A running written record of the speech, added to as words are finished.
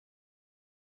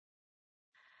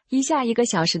以下1个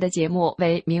小时的节目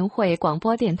为明慧广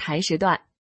播电台时段。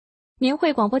明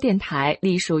慧广播电台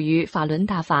隶属于法轮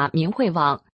大法明慧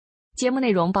网，节目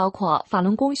内容包括法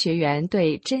轮功学员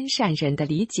对真善忍的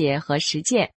理解和实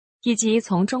践，以及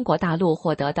从中国大陆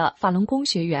获得的法轮功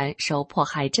学员受迫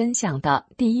害真相的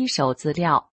第一手资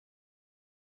料。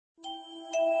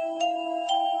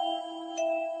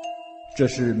这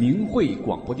是明慧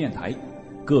广播电台，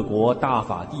各国大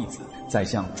法弟子在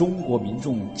向中国民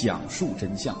众讲述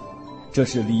真相，这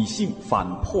是理性反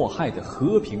迫害的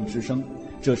和平之声，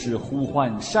这是呼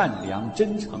唤善良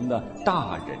真诚的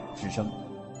大忍之声。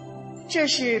这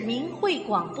是明慧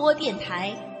广播电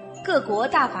台，各国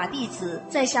大法弟子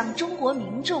在向中国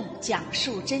民众讲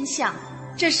述真相，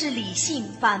这是理性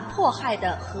反迫害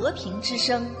的和平之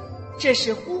声，这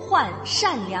是呼唤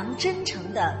善良真诚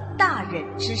的大忍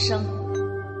之声。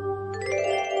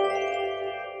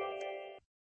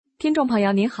听众朋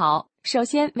友您好，首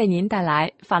先为您带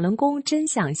来法轮功真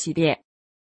相系列。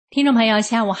听众朋友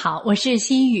下午好，我是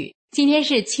心雨，今天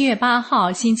是7月8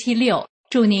号星期六，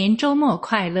祝您周末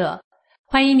快乐。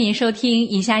欢迎您收听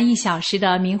以下1小时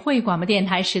的明慧广播电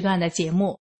台时段的节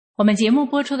目。我们节目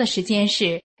播出的时间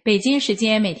是北京时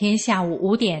间每天下午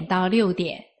5点到6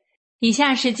点。以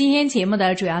下是今天节目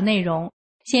的主要内容，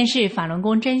先是法轮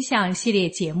功真相系列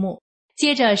节目，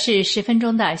接着是10分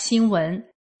钟的新闻，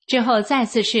之后再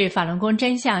次是法轮功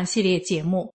真相系列节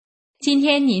目。今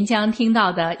天您将听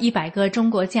到的100个中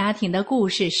国家庭的故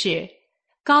事是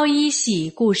高一喜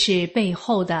故事背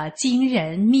后的惊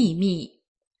人秘密。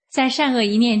在善恶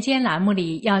一念间栏目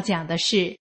里要讲的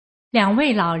是2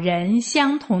位老人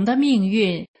相同的命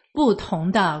运，不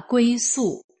同的归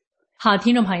宿。好，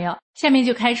听众朋友，下面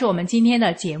就开始我们今天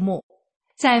的节目。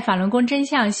在法轮功真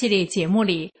相系列节目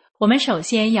里，我们首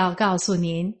先要告诉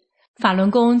您法轮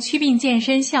功祛病健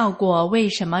身效果为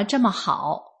什么这么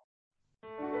好。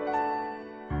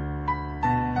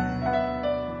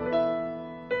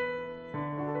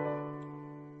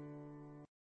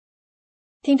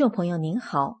听众朋友您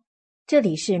好，这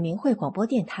里是明慧广播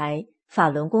电台法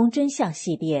轮功真相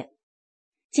系列。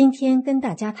今天跟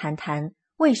大家谈谈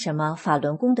为什么法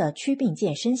轮功的祛病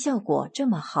健身效果这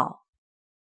么好。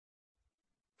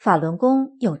法轮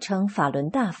功又称法轮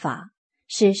大法，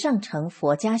是上乘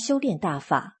佛家修炼大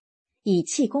法，以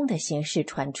气功的形式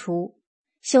传出，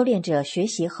修炼者学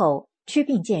习后祛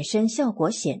病健身效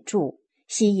果显著，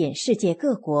吸引世界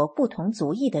各国不同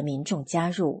族裔的民众加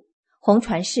入，红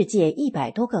传世界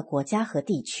100多个国家和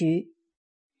地区。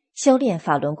修炼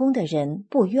法轮功的人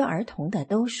不约而同地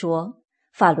都说，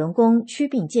法轮功祛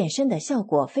病健身的效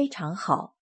果非常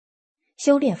好。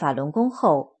修炼法轮功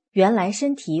后，原来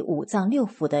身体5脏6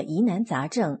腑的疑难杂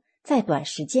症在短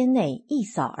时间内一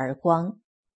扫而光。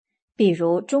比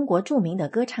如中国著名的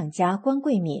歌唱家关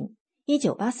桂敏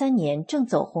，1983年正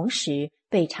走红时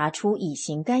被查出乙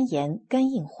型肝炎、肝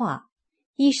硬化，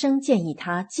医生建议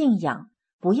他静养，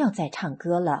不要再唱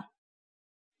歌了。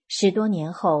10多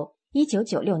年后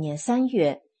，1996年3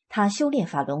月，他修炼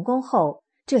法轮功后，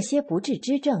这些不治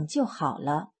之症就好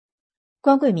了。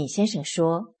关桂敏先生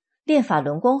说，练法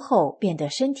轮功后变得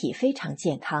身体非常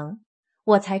健康，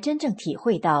我才真正体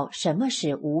会到什么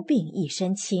是无病一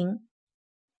身轻。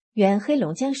原黑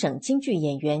龙江省京剧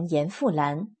演员严复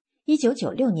兰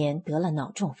，1996年得了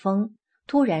脑中风，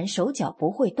突然手脚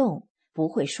不会动，不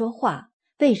会说话，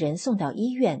被人送到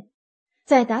医院。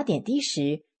在打点滴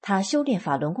时，他修炼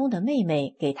法轮功的妹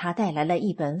妹给他带来了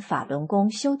一本法轮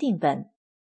功修订本。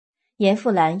严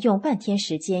复兰用半天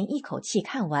时间一口气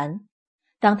看完，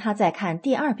当他在看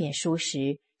第2遍书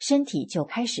时，身体就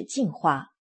开始净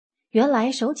化。原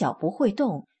来手脚不会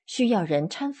动，需要人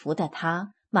搀扶的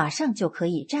他，马上就可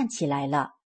以站起来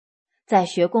了。在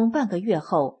学功半个月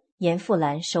后，严复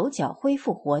兰手脚恢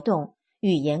复活动，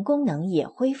语言功能也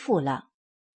恢复了。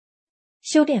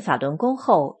修炼法轮功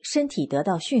后，身体得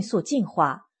到迅速净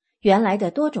化，原来的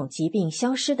多种疾病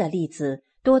消失的例子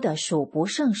多得数不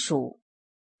胜数。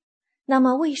那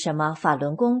么为什么法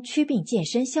轮功祛病健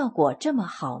身效果这么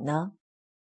好呢？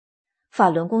法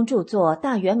轮功著作《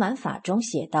大圆满法》中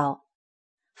写道，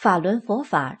法轮佛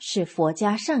法是佛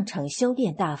家上乘修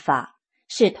炼大法，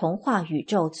是同化宇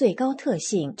宙最高特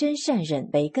性真善忍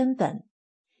为根本，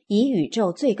以宇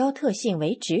宙最高特性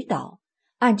为指导，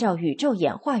按照宇宙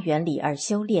演化原理而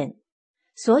修炼，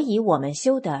所以我们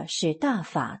修的是大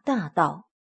法大道。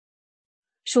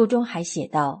书中还写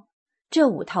道，这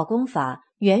5套功法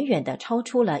远远地超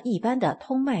出了一般的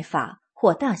通脉法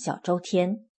或大小周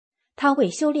天，它为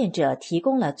修炼者提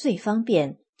供了最方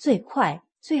便、最快、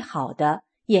最好的，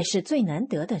也是最难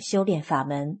得的修炼法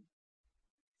门。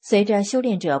随着修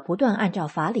炼者不断按照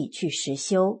法理去实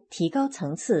修，提高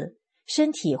层次，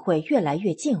身体会越来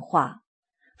越净化。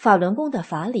法轮功的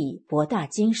法理博大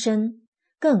精深，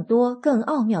更多更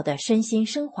奥妙的身心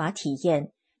升华体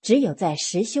验，只有在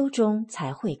实修中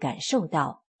才会感受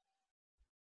到。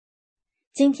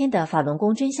今天的法轮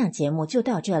功真相节目就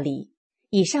到这里，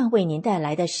以上为您带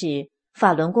来的是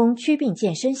法轮功祛病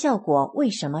健身效果为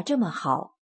什么这么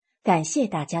好？感谢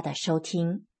大家的收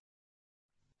听。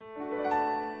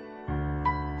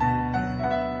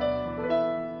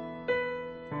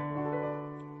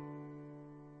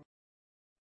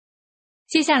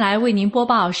接下来为您播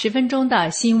报10分钟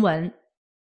的新闻。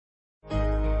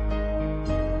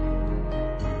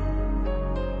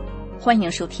欢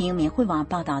迎收听明慧网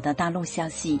报道的大陆消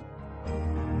息。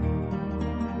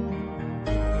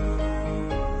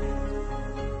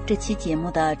这期节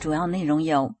目的主要内容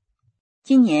有：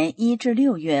今年1至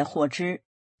6月获知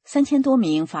3000多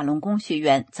名法轮功学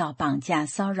员遭绑架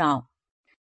骚扰，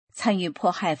参与迫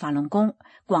害法轮功，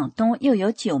广东又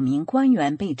有9名官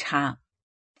员被查。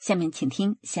下面请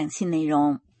听详细内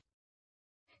容。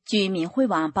据明慧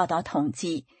网报道统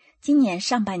计，今年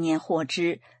上半年获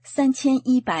知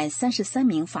3133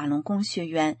名法轮功学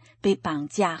员被绑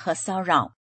架和骚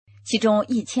扰，其中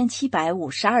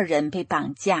1752人被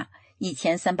绑架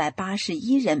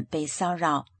，1381人被骚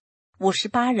扰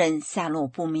，58人下落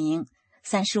不明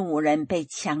，35人被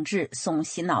强制送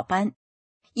洗脑班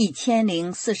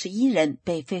，1041人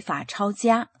被非法抄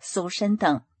家、搜身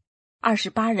等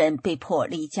，28人被迫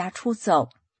离家出走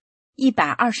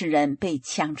，120人被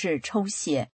强制抽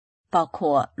血，包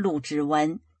括录指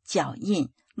纹、脚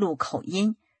印、录口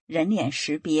音、人脸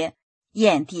识别、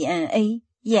验 DNA、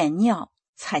验尿、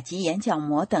采集眼角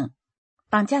膜等。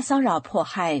绑架骚扰迫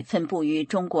害分布于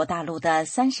中国大陆的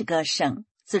30个省、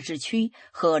自治区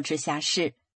和直辖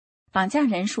市，绑架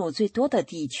人数最多的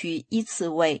地区依次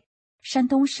为山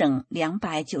东省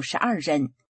292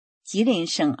人、吉林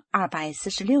省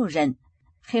246人、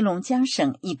黑龙江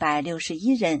省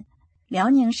161人、辽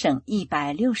宁省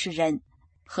160人、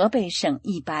河北省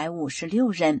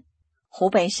156人、湖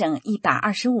北省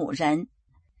125人。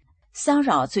骚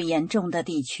扰最严重的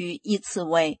地区依次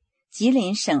为吉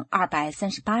林省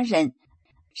238人、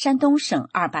山东省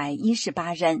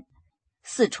218人、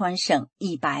四川省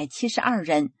172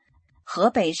人、河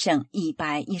北省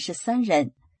113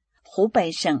人、湖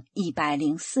北省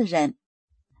104人。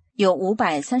有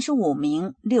535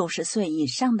名60岁以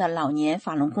上的老年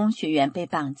法轮功学员被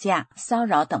绑架、骚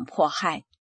扰等迫害，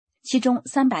其中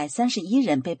331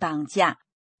人被绑架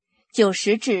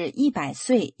，90至100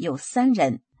岁有3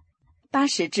人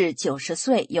，80至90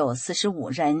岁有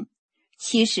45人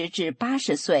，70至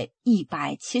80岁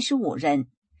175人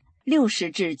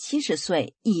，60至70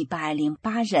岁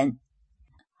108人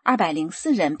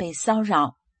，204人被骚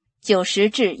扰，90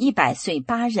至100岁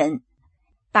8人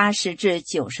，80至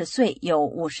90岁有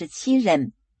57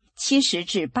人，70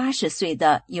至80岁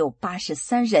的有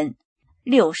83人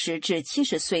，60至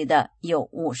70岁的有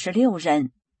56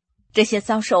人。这些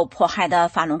遭受迫害的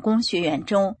法轮功学员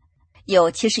中，有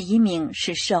71名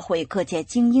是社会各界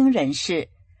精英人士，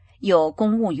有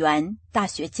公务员、大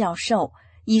学教授、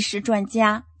医师专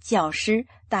家、教师、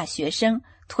大学生、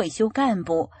退休干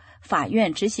部、法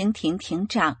院执行庭庭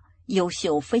长、优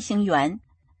秀飞行员、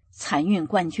残运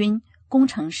冠军、工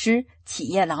程师、企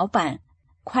业老板、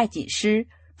会计师、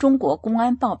中国公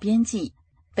安报编辑、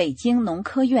北京农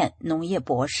科院农业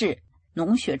博士、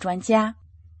农学专家、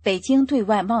北京对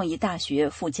外贸易大学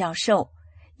副教授、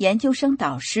研究生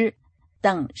导师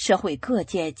等社会各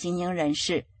界精英人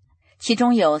士，其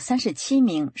中有37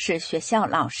名是学校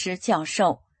老师教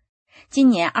授。今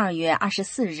年2月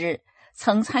24日，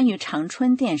曾参与长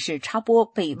春电视插播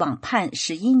被网判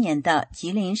11年的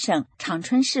吉林省长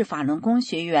春市法轮功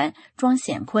学员庄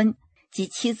显坤及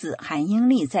妻子韩英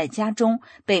丽在家中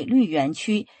被绿园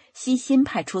区西新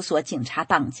派出所警察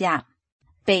绑架，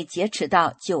被劫持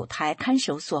到9台看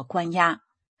守所关押。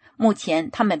目前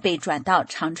他们被转到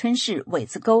长春市苇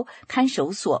子沟看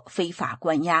守所非法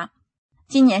关押。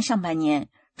今年上半年，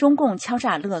中共敲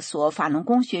诈勒索法轮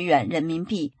功学员人民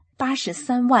币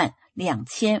83万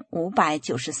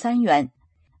2593元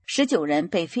，19人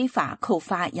被非法扣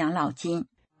发养老金。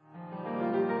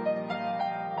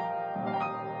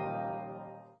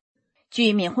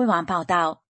据闽汇网报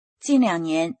道，近2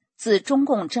年自中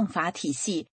共政法体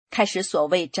系开始所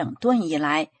谓整顿以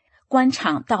来，官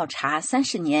场倒查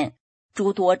30年，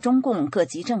诸多中共各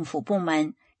级政府部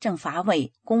门、政法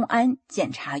委、公安、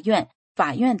检察院、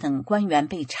法院等官员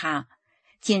被查。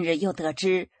近日又得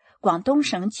知，广东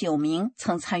省9名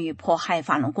曾参与迫害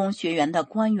法轮功学员的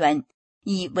官员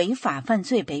以违法犯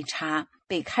罪被查，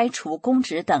被开除公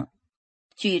职等。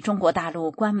据中国大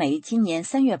陆官媒今年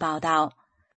3月报道，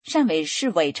汕尾市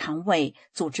委常委、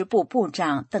组织部部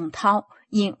长邓涛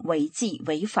因违纪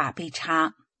违法被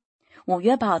查。5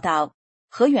月报道，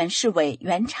河源市委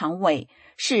原常委、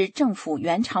市政府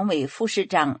原常委副市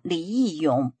长李义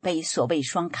勇被所谓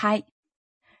双开。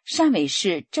汕尾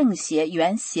市政协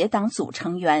原协党组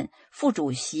成员、副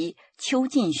主席邱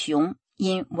进雄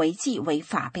因违纪违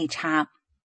法被查。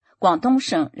广东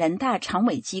省人大常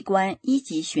委机关1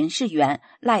级巡视员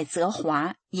赖泽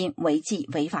华因违纪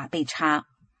违法被查。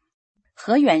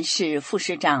河源市副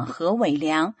市长何伟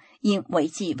良因违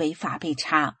纪违法被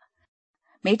查。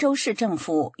梅州市政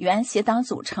府原协党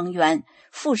组成员、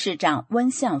副市长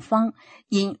温向芳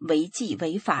因违纪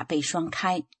违法被双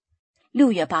开。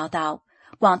6月报道，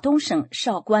广东省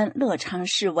韶关乐昌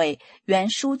市委原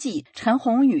书记陈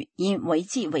宏宇因违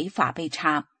纪违法被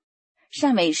查。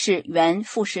汕尾市原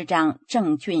副市长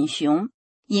郑俊雄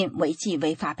因违纪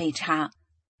违法被查。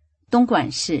东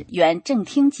莞市原正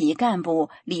厅级干部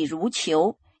李如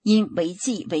球因违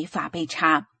纪违法被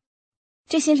查。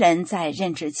这些人在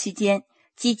任职期间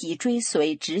积极追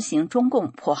随执行中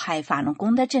共迫害法轮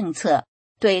功的政策，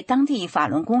对当地法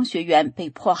轮功学员被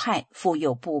迫害负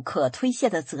有不可推卸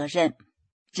的责任。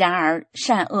然而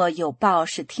善恶有报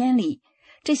是天理，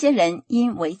这些人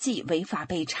因违纪违法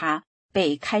被查，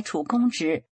被开除公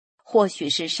职，或许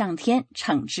是上天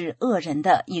惩治恶人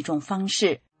的一种方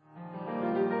式。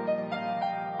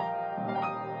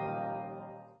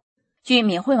据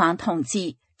明慧网统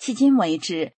计，迄今为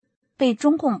止，被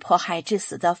中共迫害致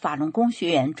死的法轮功学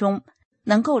员中，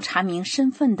能够查明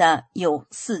身份的有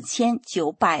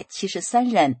4973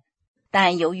人。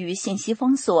但由于信息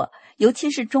封锁，尤其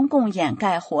是中共掩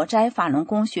盖活摘法轮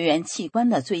功学员器官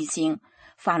的罪行，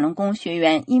法轮功学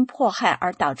员因迫害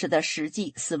而导致的实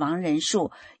际死亡人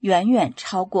数远远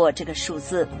超过这个数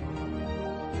字。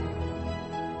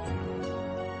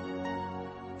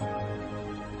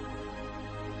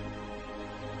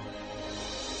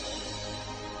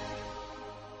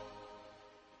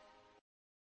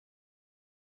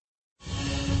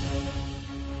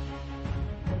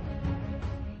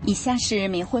以下是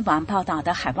明慧网报道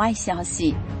的海外消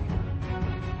息。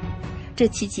这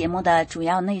期节目的主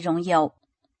要内容有：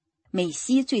美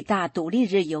西最大独立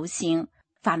日游行，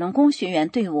法轮功学员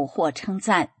队伍获称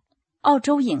赞；澳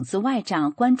洲影子外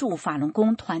长关注法轮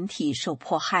功团体受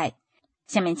迫害。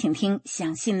下面请听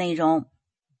详细内容。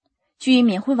据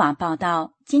明慧网报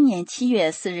道，今年7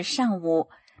月4日上午，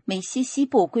美西西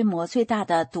部规模最大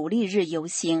的独立日游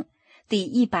行第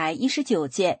119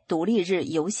届独立日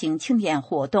游行庆典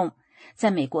活动在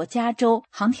美国加州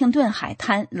杭廷顿海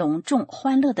滩隆重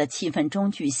欢乐的气氛中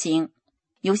举行。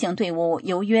游行队伍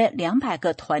由约200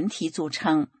个团体组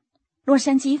成。洛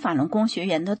杉矶法轮功学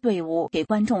员的队伍给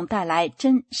观众带来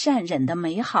真善忍的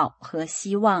美好和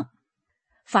希望。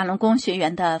法轮功学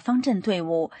员的方阵队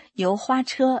伍由花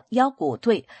车、腰鼓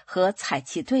队和彩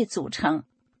旗队组成，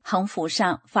横幅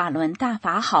上法轮大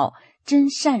法好，真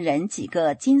善忍几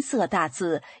个金色大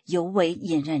字尤为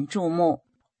引人注目。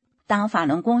当法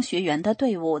轮功学员的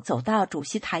队伍走到主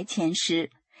席台前时，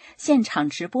现场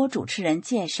直播主持人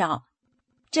介绍，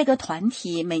这个团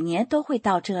体每年都会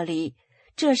到这里，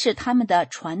这是他们的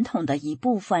传统的一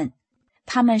部分。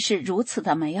他们是如此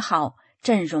的美好，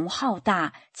阵容浩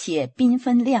大且缤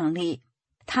纷亮丽，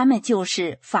他们就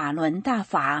是法轮大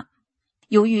法。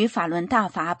由于法轮大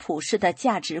法普世的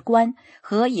价值观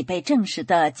和已被证实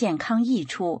的健康益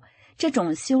处，这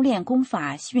种修炼功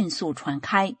法迅速传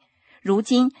开，如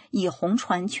今已红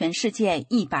传全世界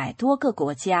100多个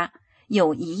国家，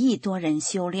有1亿多人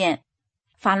修炼。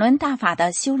法轮大法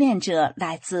的修炼者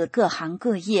来自各行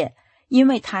各业，因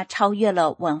为它超越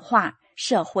了文化、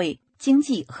社会、经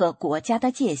济和国家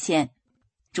的界限。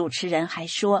主持人还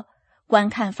说，观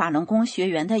看法轮功学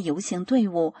员的游行队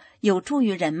伍有助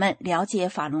于人们了解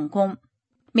法轮功。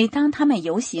每当他们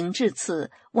游行至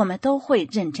此，我们都会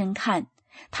认真看，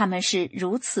他们是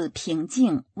如此平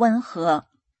静温和。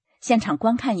现场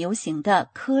观看游行的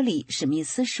科里史密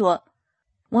斯说，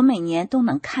我每年都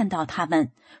能看到他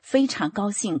们，非常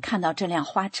高兴看到这辆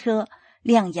花车，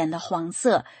亮眼的黄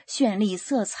色、绚丽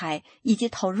色彩以及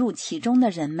投入其中的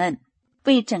人们，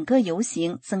为整个游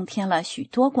行增添了许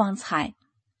多光彩。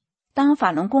当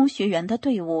法轮功学员的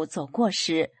队伍走过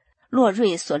时，洛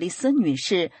瑞索利斯女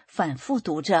士反复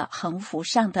读着横幅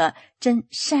上的真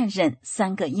善忍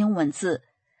3个英文字。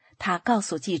她告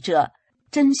诉记者，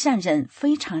真善忍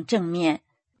非常正面，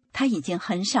她已经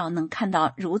很少能看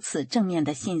到如此正面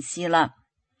的信息了。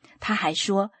她还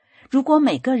说，如果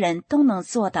每个人都能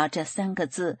做到这3个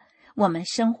字，我们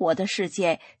生活的世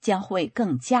界将会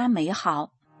更加美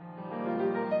好。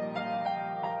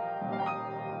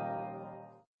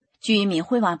据明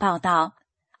慧网报道，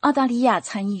澳大利亚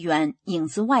参议员、影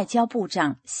子外交部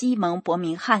长西蒙·伯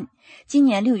明翰今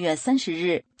年6月30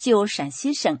日就陕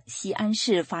西省西安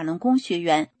市法轮功学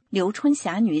员刘春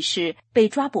霞女士被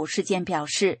抓捕事件表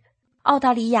示，澳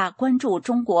大利亚关注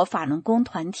中国法轮功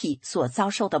团体所遭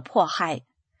受的迫害。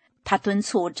他敦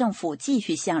促政府继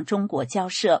续向中国交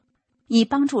涉，以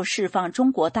帮助释放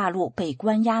中国大陆被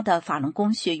关押的法轮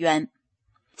功学员。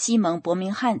西蒙·伯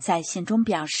明翰在信中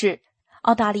表示，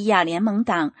澳大利亚联盟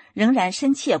党仍然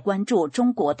深切关注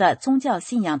中国的宗教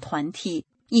信仰团体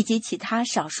以及其他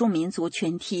少数民族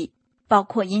群体，包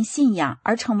括因信仰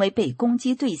而成为被攻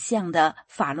击对象的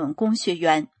法轮功学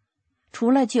员。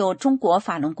除了就中国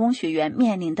法轮功学员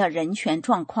面临的人权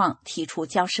状况提出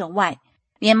交涉外，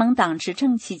联盟党执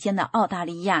政期间的澳大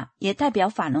利亚也代表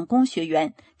法轮功学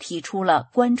员提出了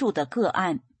关注的个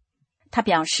案。他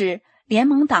表示，联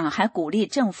盟党还鼓励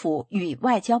政府与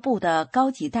外交部的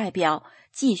高级代表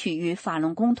继续与法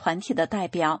轮功团体的代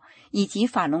表以及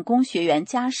法轮功学员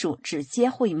家属直接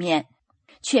会面，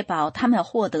确保他们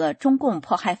获得中共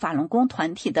迫害法轮功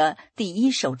团体的第一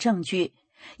手证据，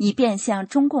以便向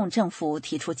中共政府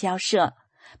提出交涉，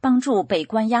帮助被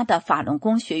关押的法轮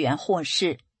功学员获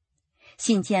释。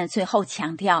信件最后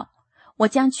强调，我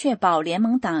将确保联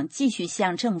盟党继续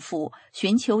向政府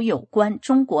寻求有关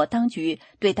中国当局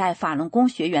对待法轮功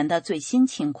学员的最新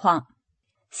情况。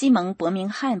西蒙·伯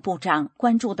明翰部长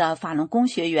关注的法轮功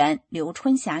学员刘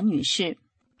春霞女士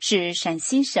是陕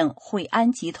西省惠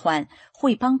安集团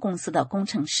惠邦公司的工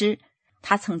程师，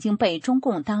她曾经被中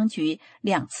共当局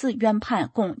2次冤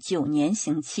判共9年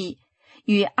刑期，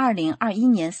于2021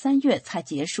年3月才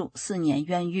结束4年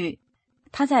冤狱。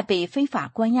他在被非法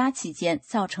关押期间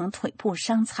造成腿部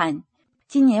伤残。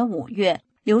今年5月，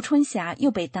刘春霞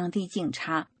又被当地警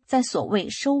察在所谓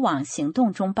收网行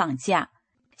动中绑架，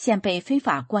现被非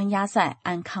法关押在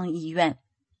安康医院。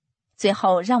最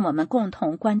后，让我们共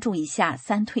同关注一下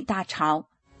三退大潮。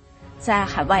在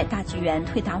海外大剧院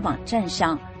退打网站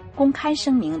上公开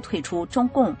声明退出中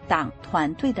共党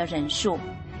团队的人数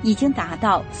已经达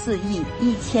到4亿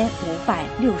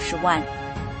1560万。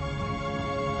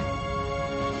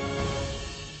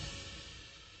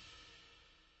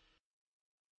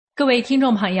各位听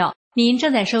众朋友，您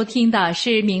正在收听的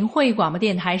是明慧广播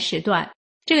电台时段。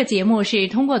这个节目是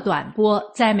通过短波，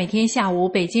在每天下午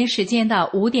北京时间的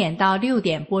5点到6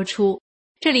点播出。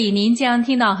这里您将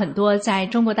听到很多在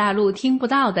中国大陆听不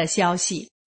到的消息。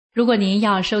如果您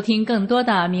要收听更多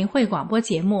的明慧广播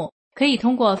节目，可以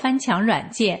通过翻墙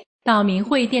软件到明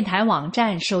慧电台网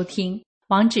站收听，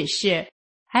网址是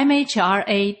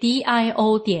mhradio.org。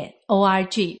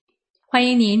 欢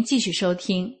迎您继续收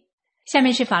听。下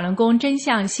面是法轮功真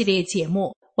相系列节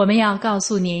目，我们要告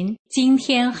诉您惊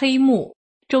天黑幕，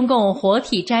中共活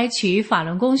体摘取法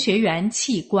轮功学员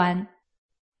器官。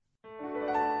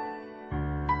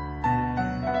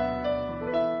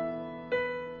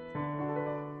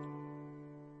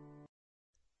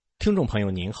听众朋友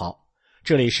您好，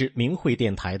这里是明慧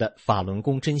电台的法轮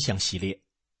功真相系列。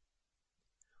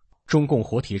中共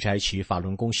活体摘取法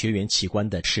轮功学员器官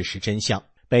的事实真相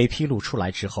被披露出来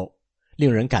之后，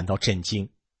令人感到震惊。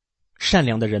善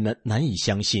良的人们难以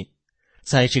相信，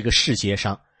在这个世界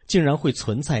上竟然会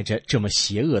存在着这么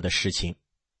邪恶的事情。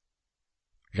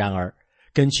然而，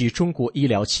根据中国医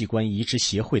疗器官移植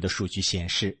协会的数据显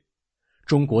示，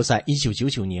中国在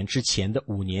1999年之前的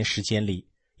5年时间里，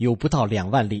有不到2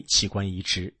万例器官移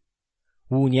植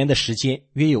，5年的时间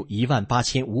约有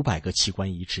18500个器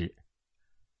官移植。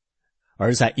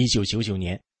而在1999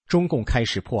年中共开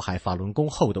始迫害法轮功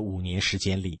后的5年时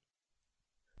间里，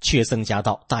却增加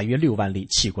到大约6万例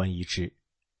器官移植，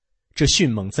这迅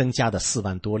猛增加的4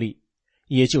万多例，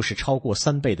也就是超过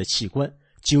3倍的器官，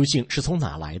究竟是从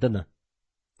哪来的呢？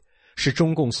是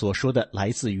中共所说的来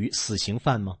自于死刑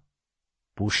犯吗？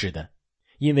不是的，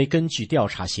因为根据调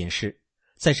查显示，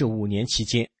在这5年期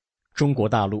间，中国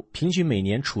大陆平均每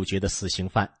年处决的死刑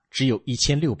犯只有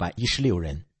1616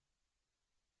人。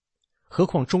何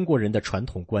况中国人的传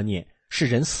统观念是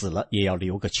人死了也要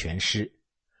留个全尸，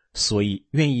所以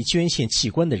愿意捐献器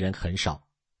官的人很少。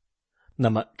那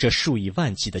么这数以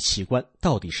万计的器官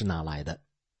到底是哪来的？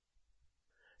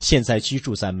现在居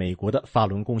住在美国的法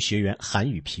轮功学员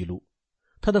韩宇披露，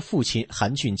他的父亲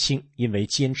韩俊清因为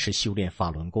坚持修炼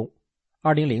法轮功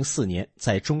，2004年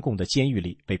在中共的监狱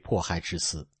里被迫害致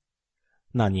死。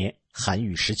那年韩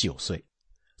宇19岁，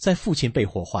在父亲被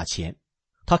火化前，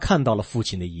他看到了父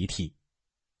亲的遗体，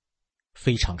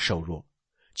非常瘦弱，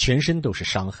全身都是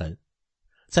伤痕，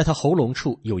在他喉咙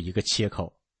处有一个切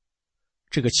口，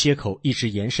这个切口一直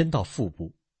延伸到腹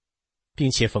部，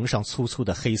并且缝上粗粗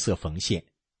的黑色缝线。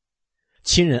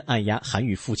亲人按压韩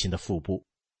宇父亲的腹部，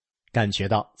感觉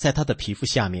到在他的皮肤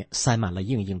下面塞满了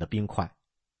硬硬的冰块。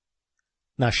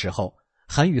那时候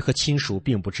韩宇和亲属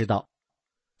并不知道，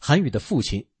韩宇的父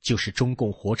亲就是中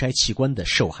共活摘器官的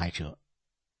受害者。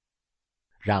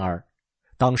然而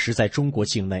当时在中国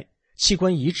境内，器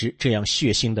官移植这样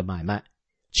血腥的买卖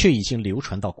却已经流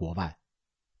传到国外。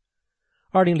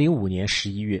2005年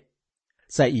11月，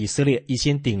在以色列一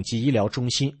间顶级医疗中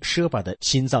心舍巴的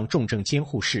心脏重症监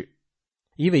护室，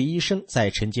一位医生在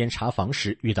晨间查房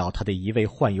时遇到他的一位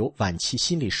患有晚期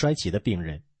心力衰竭的病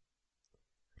人。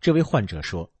这位患者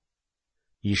说，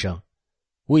医生，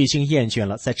我已经厌倦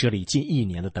了在这里近1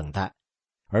年的等待，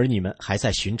而你们还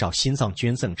在寻找心脏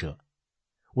捐赠者。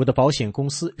我的保险公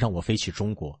司让我飞去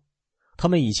中国，他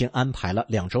们已经安排了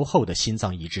2周后的心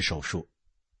脏移植手术。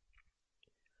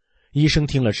医生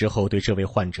听了之后对这位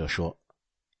患者说，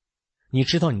你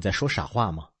知道你在说傻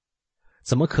话吗？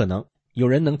怎么可能有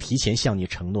人能提前向你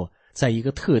承诺，在一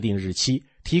个特定日期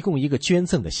提供一个捐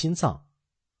赠的心脏？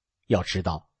要知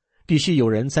道，必须有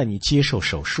人在你接受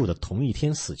手术的同一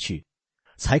天死去，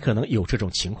才可能有这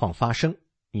种情况发生，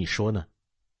你说呢？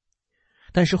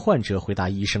但是患者回答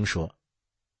医生说，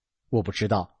我不知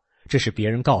道，这是别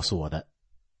人告诉我的。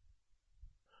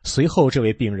随后这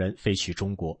位病人飞去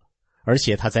中国，而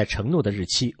且他在承诺的日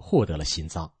期获得了心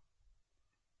脏。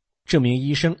这名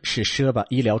医生是舍巴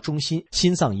医疗中心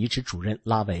心脏移植主任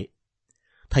拉维，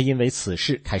他因为此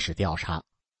事开始调查，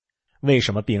为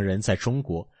什么病人在中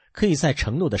国可以在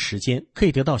承诺的时间可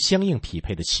以得到相应匹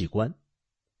配的器官。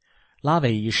拉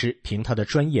维医师凭他的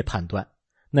专业判断，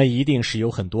那一定是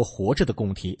有很多活着的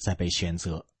供体在被选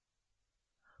择。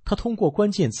他通过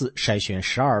关键字筛选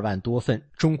12万多份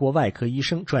中国外科医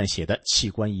生撰写的器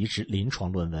官移植临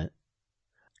床论文。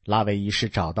拉维医师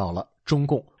找到了中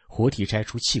共活体摘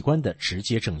除器官的直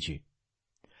接证据，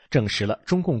证实了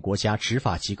中共国家执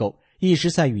法机构一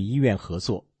直在与医院合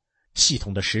作，系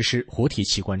统地实施活体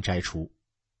器官摘除。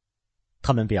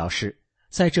他们表示，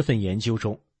在这份研究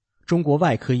中，中国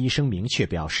外科医生明确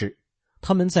表示，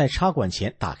他们在插管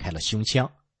前打开了胸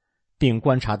腔，并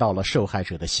观察到了受害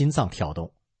者的心脏跳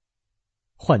动。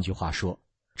换句话说，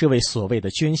这位所谓的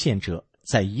捐献者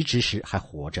在移植时还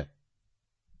活着。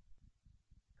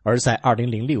而在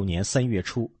2006年3月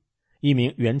初，一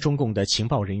名原中共的情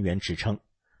报人员指称，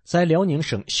在辽宁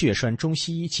省血栓中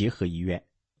西医结合医院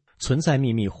存在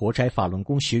秘密活摘法轮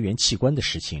功学员器官的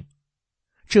事情。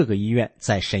这个医院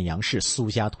在沈阳市苏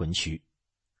家屯区，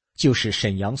就是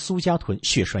沈阳苏家屯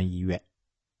血栓医院。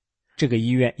这个医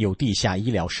院有地下医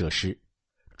疗设施，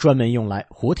专门用来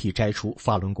活体摘除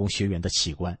法轮功学员的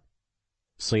器官。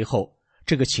随后，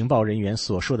这个情报人员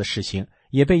所说的事情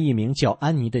也被一名叫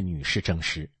安妮的女士证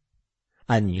实。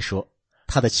安妮说，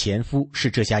她的前夫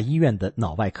是这家医院的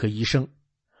脑外科医生，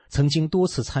曾经多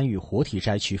次参与活体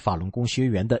摘取法轮功学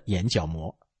员的眼角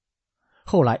膜。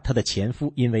后来她的前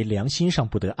夫因为良心上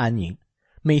不得安宁，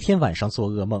每天晚上做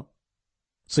噩梦，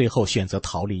最后选择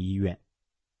逃离医院。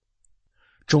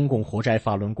中共活摘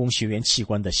法轮功学员器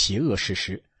官的邪恶事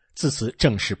实自此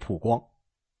正式曝光，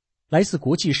来自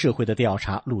国际社会的调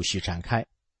查陆续展开，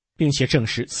并且证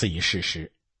实此一事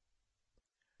实。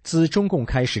自中共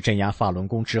开始镇压法轮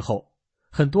功之后，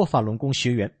很多法轮功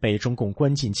学员被中共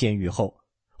关进监狱后，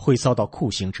会遭到酷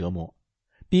刑折磨，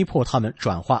逼迫他们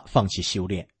转化放弃修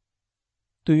炼。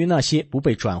对于那些不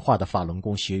被转化的法轮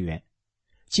功学员，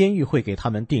监狱会给他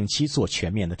们定期做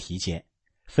全面的体检，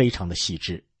非常的细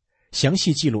致，详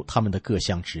细记录他们的各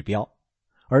项指标，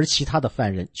而其他的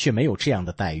犯人却没有这样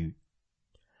的待遇。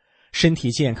身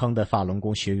体健康的法轮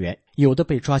功学员，有的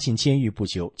被抓进监狱不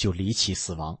久就离奇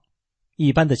死亡，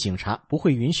一般的警察不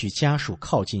会允许家属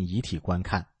靠近遗体观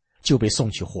看，就被送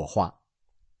去火化。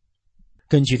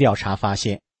根据调查发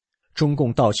现，中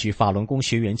共盗取法轮功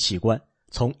学员器官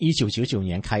从1999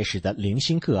年开始的零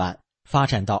星个案，发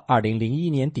展到2001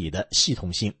年底的系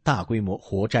统性大规模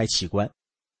活摘器官。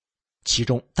其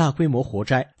中大规模活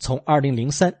摘从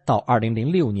2003到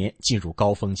2006年进入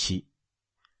高峰期。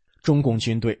中共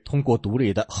军队通过独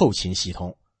立的后勤系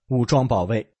统、武装保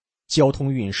卫、交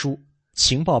通运输、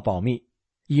情报保密、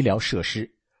医疗设施，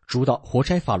主导活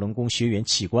摘法轮功学员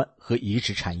器官和移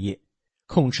植产业，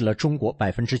控制了中国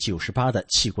 98% 的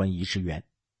器官移植源。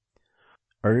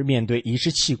而面对移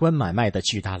植器官买卖的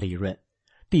巨大利润，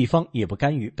地方也不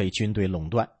甘于被军队垄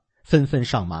断，纷纷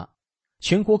上马。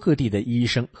全国各地的医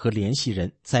生和联系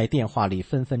人在电话里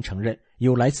纷纷承认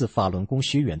有来自法轮功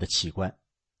学员的器官，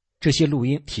这些录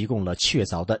音提供了确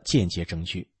凿的间接证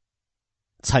据。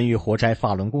参与活摘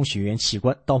法轮功学员器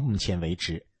官到目前为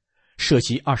止，涉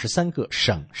及23个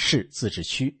省市自治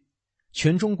区，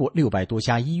全中国600多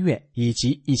家医院以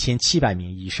及1700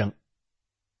名医生。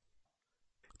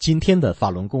今天的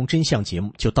法轮功真相节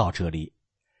目就到这里，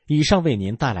以上为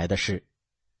您带来的是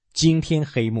惊天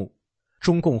黑幕，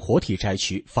中共活体摘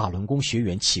取法轮功学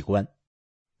员器官。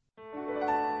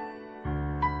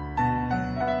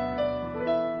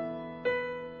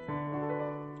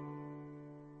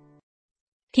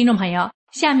听众朋友，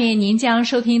下面您将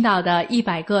收听到的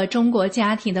100个中国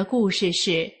家庭的故事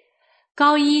是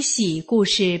高一喜故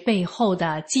事背后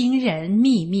的惊人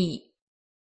秘密。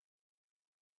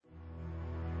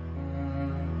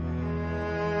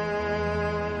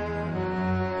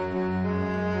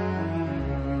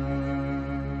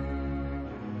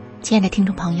亲爱的听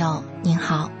众朋友，您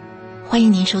好，欢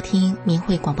迎您收听明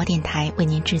慧广播电台为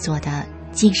您制作的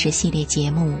纪实系列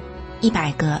节目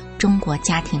100个中国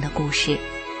家庭的故事。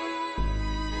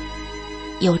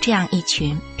有这样一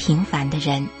群平凡的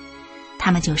人，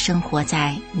他们就生活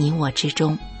在你我之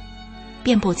中，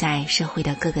遍布在社会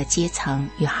的各个阶层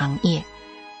与行业。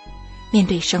面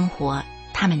对生活，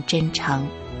他们真诚；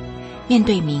面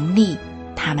对名利，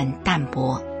他们淡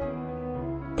泊。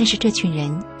但是这群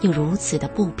人又如此的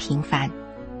不平凡，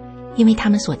因为他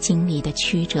们所经历的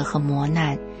曲折和磨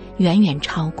难，远远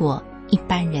超过一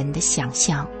般人的想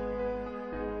象。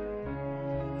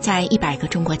在100个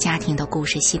中国家庭的故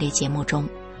事系列节目中，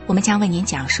我们将为您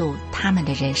讲述他们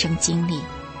的人生经历，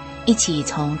一起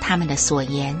从他们的所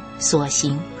言、所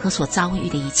行和所遭遇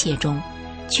的一切中，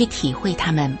去体会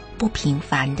他们不平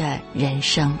凡的人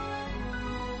生。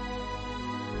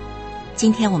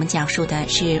今天我们讲述的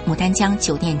是牡丹江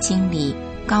酒店经理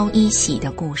高一喜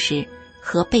的故事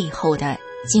和背后的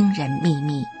惊人秘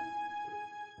密。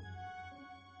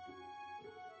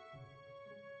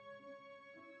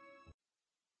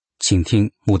请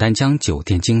听牡丹江酒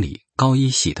店经理高一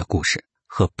喜的故事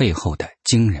和背后的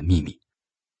惊人秘密。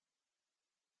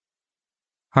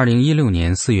2016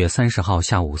年4月30号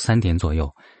下午3点左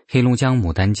右，黑龙江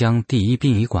牡丹江第一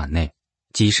殡仪馆内，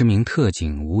几十名特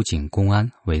警、武警、公安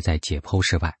围在解剖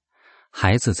室外，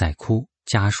孩子在哭，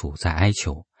家属在哀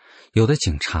求，有的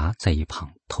警察在一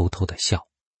旁偷偷地笑。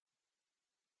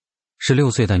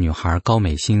16岁的女孩高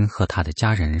美心和她的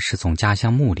家人是从家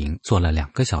乡木陵坐了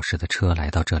2个小时的车来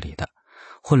到这里的。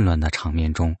混乱的场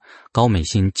面中，高美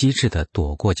心机智地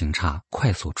躲过警察，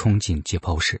快速冲进解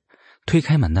剖室。推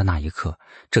开门的那一刻，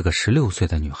这个16岁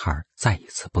的女孩再一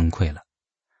次崩溃了。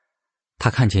她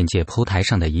看见解剖台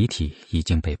上的遗体已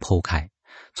经被剖开，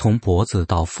从脖子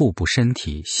到腹部身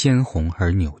体鲜红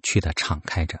而扭曲地敞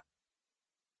开着。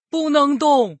不能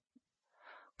动！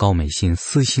高美心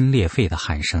撕心裂肺的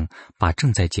喊声把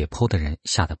正在解剖的人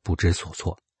吓得不知所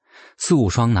措。4、5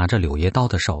双拿着柳叶刀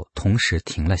的手同时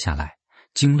停了下来，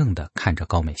惊愣地看着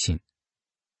高美心。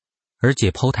而解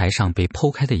剖台上被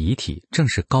剖开的遗体正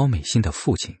是高美心的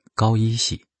父亲高一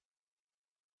喜。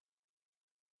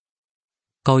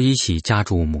高一喜家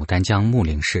住牡丹江木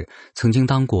陵市，曾经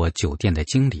当过酒店的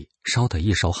经理，烧得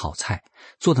一手好菜，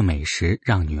做的美食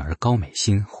让女儿高美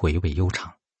心回味悠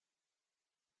长。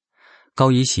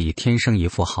高一喜天生一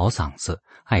副好嗓子，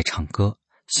爱唱歌，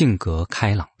性格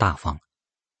开朗大方。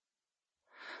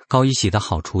高一喜的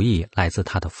好厨艺来自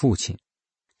他的父亲，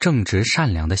正直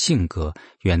善良的性格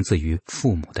源自于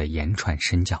父母的言传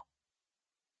身教。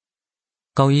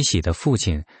高一喜的父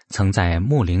亲曾在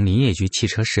木陵林业局汽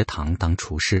车食堂当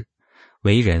厨师，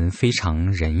为人非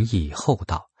常仁义厚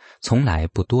道，从来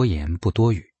不多言不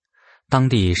多语，当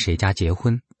地谁家结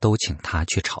婚都请他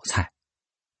去炒菜。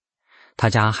他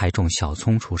家还种小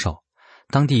葱出售，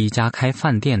当地一家开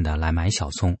饭店的来买小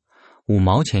葱，5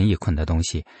毛钱一捆的东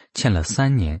西，欠了3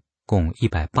年，共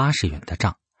180元的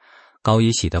账。高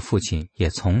一喜的父亲也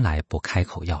从来不开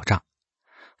口要账，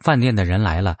饭店的人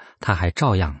来了，他还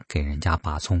照样给人家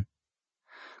拔葱。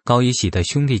高一喜的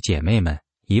兄弟姐妹们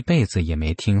一辈子也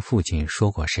没听父亲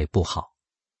说过谁不好。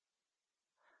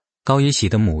高一喜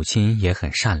的母亲也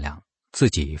很善良，自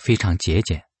己非常节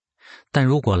俭，但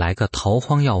如果来个逃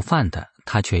荒要饭的，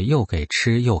他却又给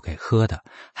吃又给喝的，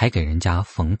还给人家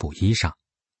缝补衣裳。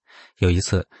有一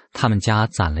次，他们家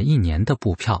攒了1年的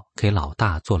布票，给老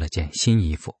大做了件新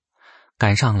衣服，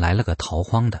赶上来了个逃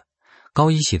荒的，高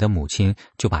一喜的母亲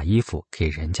就把衣服给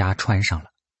人家穿上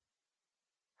了。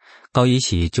高一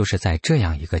喜就是在这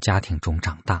样一个家庭中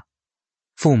长大，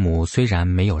父母虽然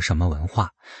没有什么文化，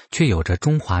却有着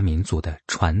中华民族的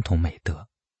传统美德。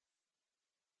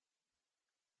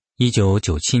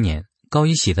1997年，高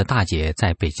一喜的大姐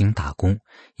在北京打工，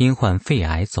因患肺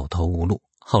癌走投无路，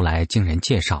后来经人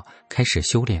介绍开始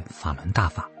修炼法轮大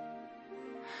法。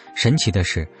神奇的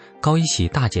是，高一喜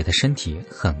大姐的身体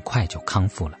很快就康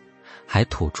复了，还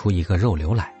吐出一个肉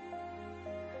瘤来。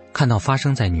看到发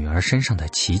生在女儿身上的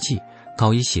奇迹，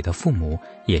高一喜的父母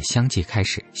也相继开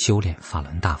始修炼法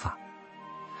轮大法。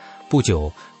不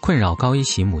久，困扰高一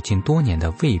喜母亲多年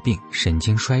的胃病、神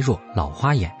经衰弱、老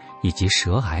花眼以及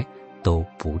舌癌都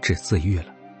不治自愈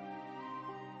了。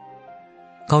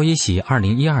高一喜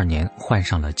2012年患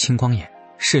上了青光眼，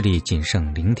视力仅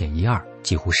剩0.12，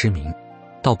几乎失明，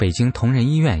到北京同仁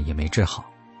医院也没治好。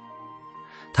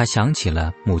他想起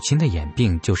了母亲的眼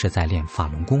病就是在练法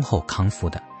轮功后康复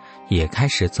的，也开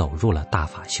始走入了大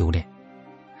法修炼。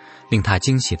令他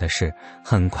惊喜的是，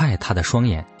很快他的双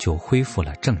眼就恢复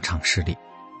了正常视力。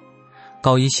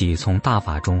高一喜从大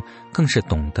法中更是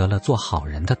懂得了做好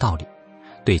人的道理，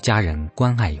对家人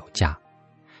关爱有加，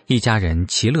一家人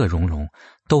其乐融融，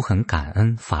都很感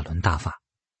恩法轮大法。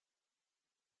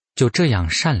就这样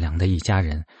善良的一家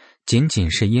人，仅仅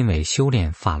是因为修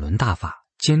炼法轮大法，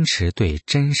坚持对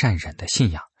真善忍的信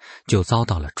仰，就遭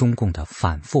到了中共的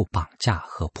反复绑架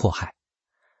和迫害。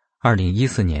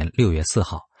2014年6月4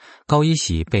号，高一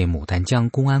喜被牡丹江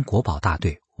公安国保大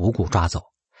队无故抓走，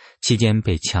期间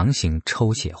被强行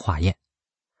抽血化验。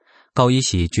高一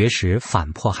喜绝食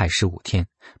反迫害15天，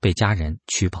被家人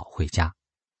取保回家。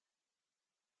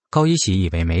高一喜以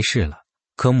为没事了，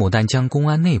可牡丹江公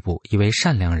安内部一位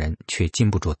善良人却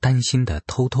禁不住担心地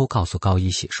偷偷告诉高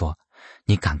一喜说：“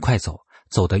你赶快走，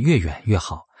走得越远越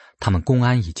好，他们公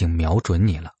安已经瞄准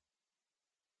你了。”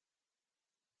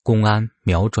公安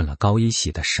瞄准了高一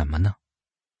喜的什么呢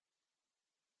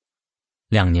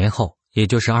？2年后，也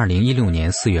就是2016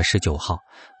年4月19号，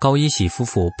高一喜夫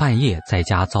妇半夜在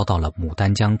家遭到了牡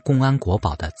丹江公安国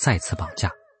保的再次绑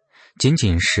架。仅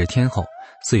仅10天后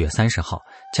，4月30号，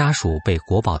家属被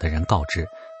国保的人告知，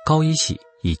高一喜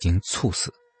已经猝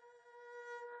死。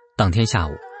当天下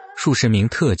午，数十名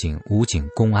特警、武警、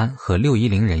公安和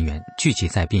610人员聚集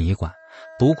在殡仪馆，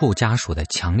不顾家属的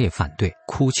强烈反对、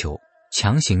哭求，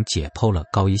强行解剖了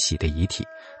高一喜的遗体，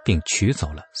并取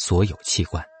走了所有器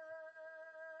官。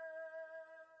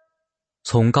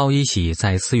从高一喜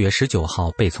在4月19号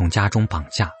被从家中绑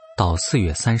架到4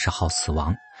月30号死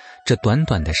亡，这短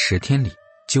短的10天里，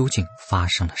究竟发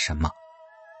生了什么？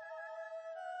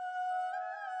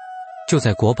就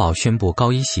在国保宣布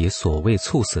高一喜所谓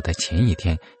猝死的前一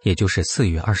天，也就是4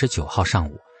月29号上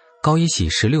午，高一喜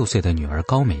16岁的女儿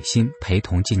高美心陪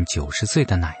同近90岁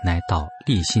的奶奶到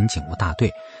立新警务大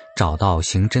队，找到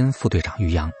刑侦副队长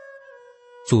于洋。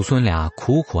祖孙俩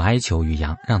苦苦哀求于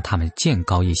洋让他们见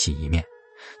高一喜一面，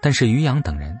但是于洋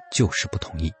等人就是不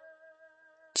同意。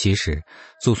其实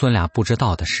祖孙俩不知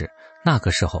道的是，那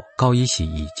个时候高一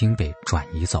喜已经被转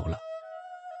移走了。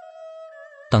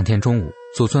当天中午，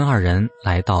祖孙二人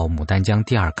来到牡丹江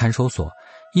第2看守所，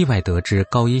意外得知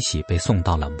高一喜被送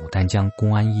到了牡丹江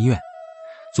公安医院。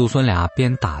祖孙俩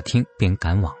边打听边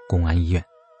赶往公安医院。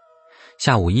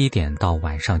下午1点到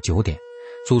晚上9点，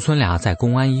祖孙俩在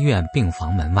公安医院病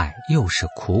房门外又是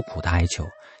苦苦的哀求，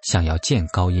想要见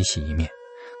高一喜一面，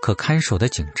可看守的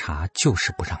警察就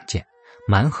是不让见，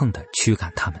蛮横地驱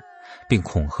赶他们，并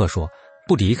恐吓说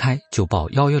不离开就报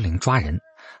110抓人，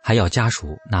还要家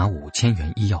属拿5000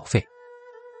元医药费。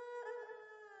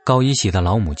高一喜的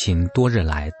老母亲多日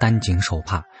来担惊受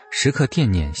怕，时刻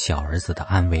惦念小儿子的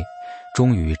安危，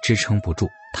终于支撑不住，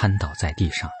瘫倒在地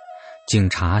上，警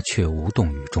察却无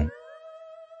动于衷。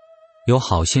有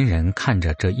好心人看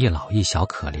着这一老一小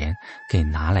可怜，给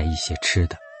拿来一些吃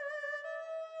的。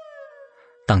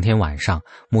当天晚上，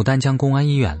牡丹江公安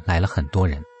医院来了很多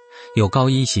人，有高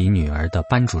一喜女儿的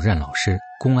班主任老师、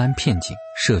公安片警、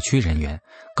社区人员，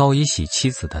高一喜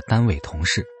妻子的单位同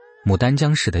事，牡丹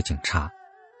江市的警察，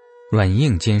软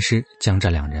硬兼施，将这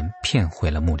2人骗回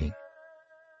了木林。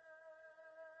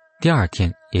第2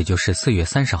天，也就是4月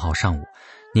30号上午，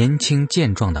年轻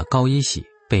健壮的高一喜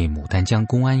被牡丹江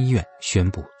公安医院宣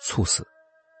布猝死。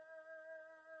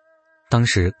当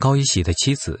时高一喜的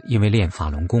妻子因为练法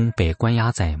轮功被关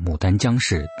押在牡丹江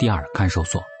市第2看守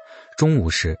所，中午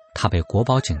时她被国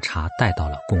保警察带到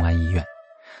了公安医院。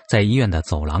在医院的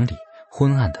走廊里，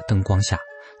昏暗的灯光下，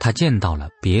她见到了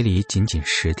别离仅仅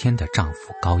10天的丈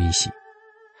夫高一喜。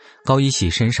高一喜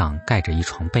身上盖着一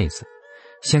床被子，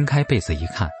掀开被子一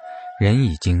看，人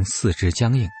已经四肢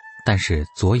僵硬，但是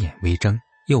左眼微睁，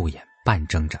右眼半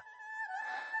睁着。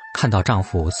看到丈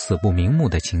夫死不瞑目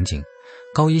的情景，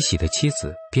高一喜的妻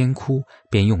子边哭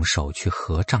边用手去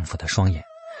合丈夫的双眼，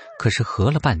可是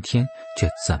合了半天却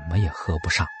怎么也合不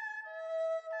上。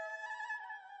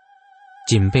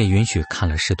仅被允许看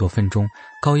了10多分钟，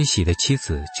高一喜的妻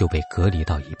子就被隔离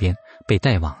到一边，被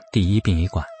带往第1殡仪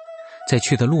馆。在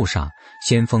去的路上，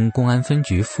先锋公安分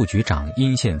局副局长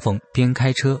殷宪峰边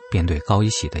开车边对高一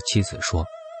喜的妻子说，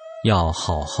要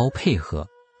好好配合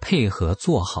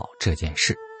做好这件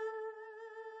事。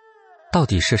到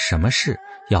底是什么事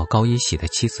要高一喜的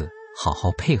妻子好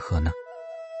好配合呢？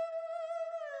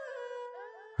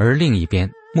而另一边，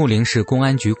木陵市公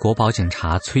安局国保警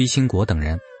察崔兴国等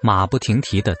人马不停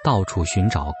蹄地到处寻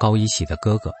找高一喜的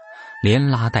哥哥，连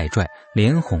拉带拽，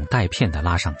连哄带骗地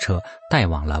拉上车，带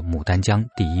往了牡丹江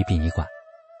第一殡仪馆。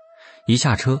一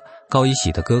下车，高一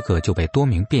喜的哥哥就被多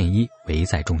名便衣围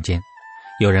在中间，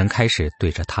有人开始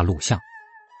对着他录像。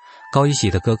高一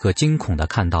喜的哥哥惊恐地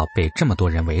看到被这么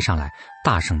多人围上来，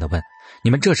大声地问：“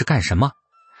你们这是干什么？”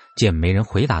见没人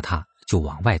回答他，就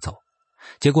往外走。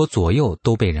结果左右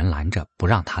都被人拦着，不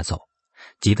让他走，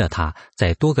急得他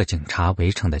在多个警察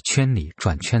围成的圈里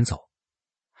转圈走。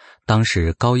当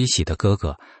时高一喜的哥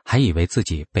哥还以为自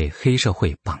己被黑社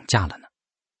会绑架了呢。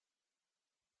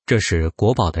这时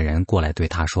国保的人过来对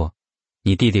他说：“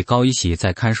你弟弟高一喜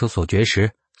在看守所绝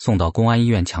食，送到公安医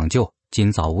院抢救，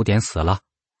今早5点死了。”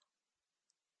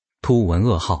突闻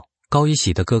噩耗，高一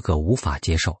喜的哥哥无法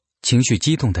接受，情绪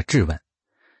激动地质问：“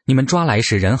你们抓来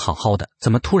时人好好的，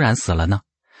怎么突然死了呢？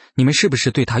你们是不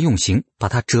是对他用刑，把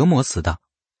他折磨死的？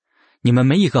你们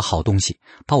没一个好东西，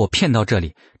把我骗到这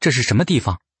里，这是什么地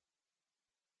方？”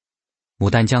牡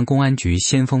丹江公安局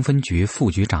先锋分局副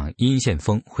局长殷宪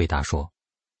峰回答说：“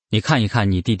你看一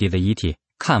看你弟弟的遗体，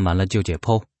看完了就解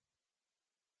剖。”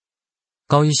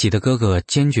高一喜的哥哥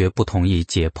坚决不同意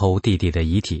解剖弟弟的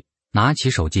遗体，拿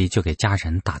起手机就给家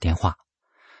人打电话。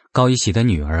高一喜的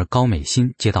女儿高美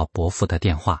心接到伯父的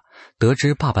电话，得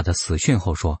知爸爸的死讯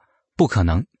后说：“不可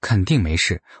能，肯定没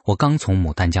事，我刚从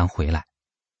牡丹江回来。”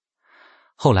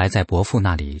后来在伯父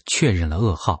那里确认了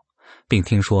噩耗，并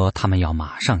听说他们要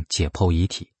马上解剖遗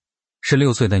体。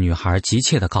16岁的女孩急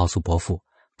切地告诉伯父：“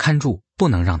看住，不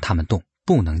能让他们动，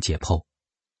不能解剖。”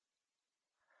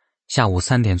下午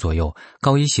3点左右，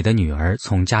高一喜的女儿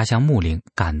从家乡木陵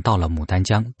赶到了牡丹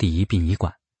江第一殡仪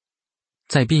馆。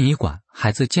在殡仪馆，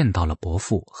孩子见到了伯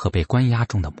父和被关押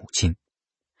中的母亲。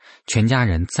全家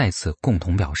人再次共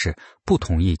同表示不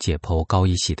同意解剖高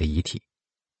一喜的遗体。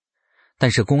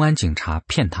但是公安警察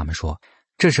骗他们说，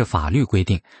这是法律规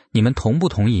定，你们同不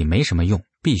同意没什么用，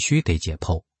必须得解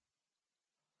剖。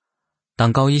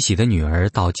当高一喜的女儿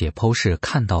到解剖室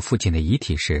看到父亲的遗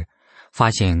体时，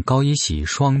发现高一喜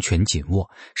双拳紧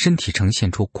握，身体呈现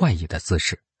出怪异的姿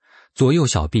势，左右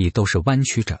小臂都是弯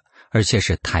曲着，而且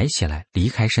是抬起来离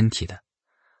开身体的，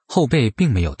后背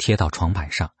并没有贴到床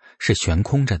板上，是悬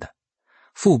空着的，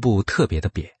腹部特别的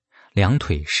瘪，两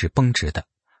腿是绷直的，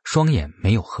双眼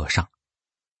没有合上。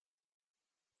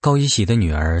高一喜的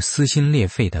女儿撕心裂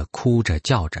肺地哭着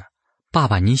叫着：“爸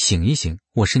爸，你醒一醒，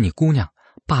我是你姑娘，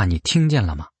爸，你听见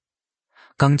了吗？”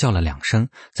刚叫了2声，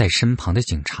在身旁的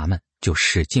警察们就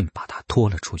使劲把她拖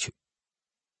了出去。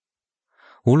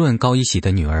无论高一喜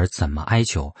的女儿怎么哀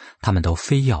求，他们都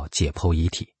非要解剖遗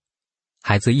体。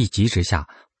孩子一急之下，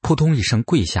扑通一声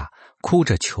跪下，哭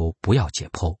着求不要解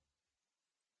剖。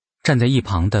站在一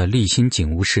旁的立新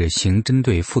警务室刑侦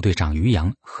队副队长于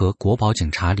洋和国保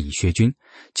警察李学军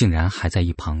竟然还在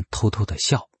一旁偷偷地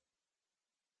笑。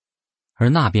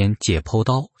而那边解剖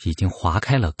刀已经划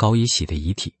开了高一喜的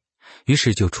遗体，于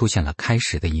是就出现了开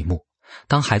始的一幕。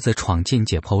当孩子闯进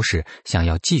解剖室，想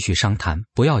要继续商谈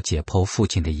不要解剖父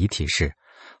亲的遗体时，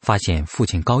发现父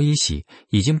亲高一喜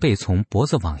已经被从脖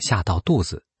子往下到肚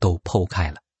子都剖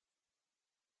开了。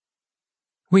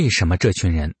为什么这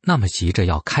群人那么急着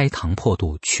要开膛破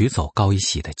肚取走高一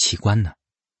喜的器官呢？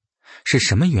是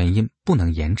什么原因不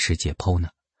能延迟解剖呢？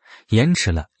延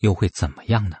迟了又会怎么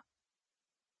样呢？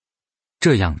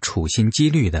这样处心积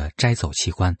虑地摘走器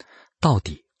官，到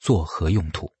底作何用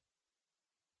途？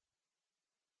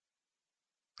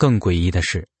更诡异的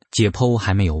是，解剖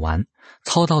还没有完，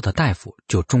操刀的大夫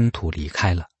就中途离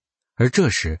开了。而这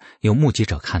时有目击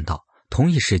者看到，同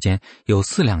一时间有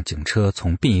4辆警车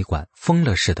从殡仪馆疯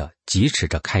了似的疾驰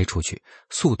着开出去，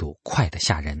速度快得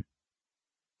吓人。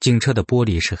警车的玻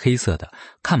璃是黑色的，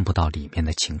看不到里面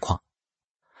的情况，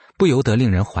不由得令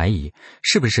人怀疑，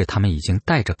是不是他们已经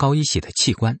带着高一喜的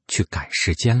器官去赶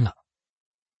时间了。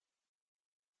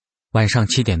晚上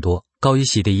7点多，高一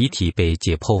喜的遗体被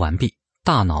解剖完毕，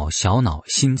大脑、小脑、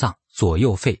心脏、左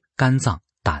右肺、肝脏、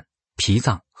胆、脾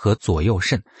脏和左右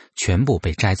肾全部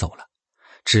被摘走了，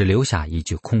只留下一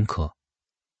具空壳。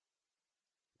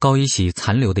高一喜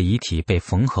残留的遗体被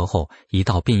缝合后移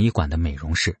到殡仪馆的美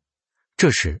容室。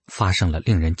这时发生了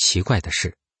令人奇怪的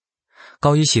事，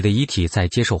高一喜的遗体在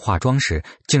接受化妆时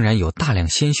竟然有大量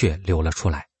鲜血流了出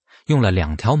来，用了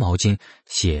2条毛巾，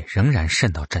血仍然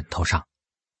渗到枕头上，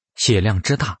血量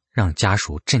之大让家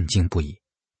属震惊不已。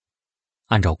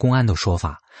按照公安的说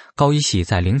法，高一喜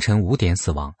在凌晨5点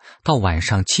死亡，到晚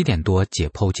上7点多解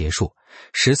剖结束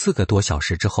，14个多小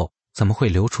时之后，怎么会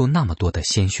流出那么多的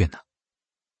鲜血呢？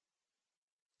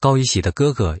高一喜的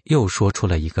哥哥又说出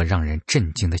了一个让人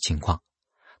震惊的情况，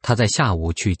他在下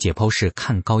午去解剖室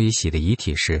看高一喜的遗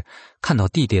体时，看到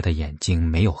弟弟的眼睛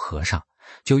没有合上，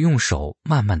就用手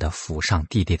慢慢地抚上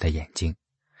弟弟的眼睛。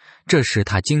这时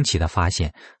他惊奇地发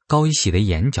现高一喜的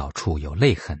眼角处有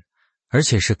泪痕，而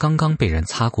且是刚刚被人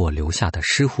擦过留下的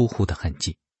湿乎乎的痕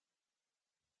迹。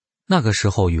那个时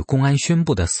候与公安宣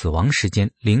布的死亡时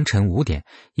间凌晨5点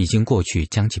已经过去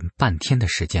将近半天的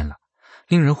时间了，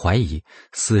令人怀疑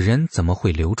死人怎么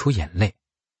会流出眼泪。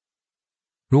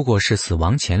如果是死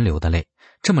亡前流的泪，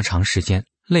这么长时间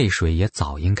泪水也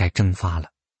早应该蒸发了。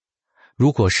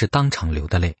如果是当场流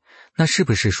的泪，那是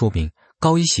不是说明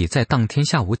高一喜在当天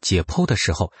下午解剖的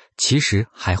时候其实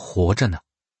还活着呢？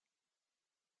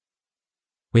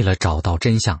为了找到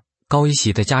真相，高一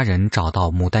喜的家人找到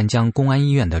牡丹江公安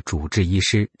医院的主治医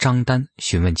师张丹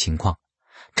询问情况。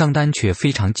张丹却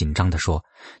非常紧张地说：“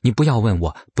你不要问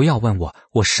我，不要问我，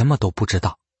我什么都不知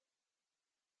道。”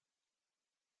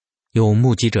有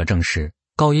目击者证实，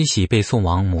高一喜被送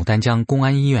往牡丹江公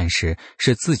安医院时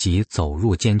是自己走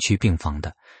入监区病房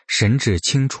的，神志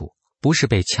清楚，不是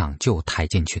被抢救抬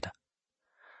进去的。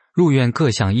入院各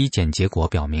项医检结果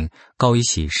表明高一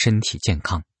喜身体健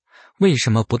康，为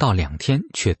什么不到2天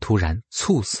却突然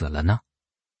猝死了呢？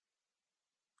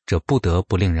这不得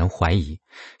不令人怀疑，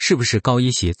是不是高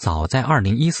一喜早在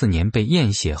2014年被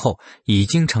验血后已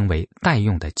经成为待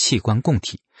用的器官供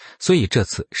体，所以这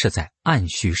次是在按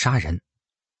序杀人。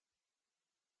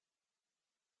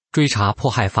追查迫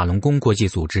害法轮功国际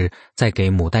组织在给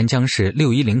牡丹江市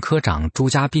610科长朱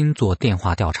家斌做电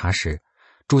话调查时，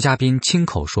朱家斌亲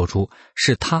口说出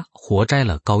是他活摘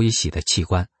了高一喜的器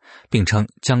官，并称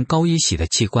将高一喜的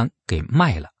器官给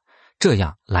卖了，这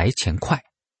样来钱快。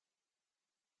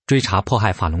追查迫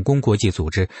害法轮功国际组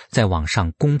织在网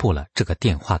上公布了这个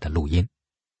电话的录音。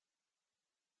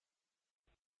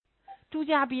朱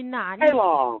家斌呐，卖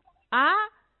了啊？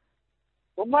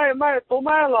都卖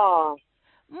了，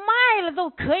卖了都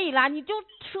可以了，你就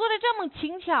说的这么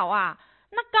轻巧啊？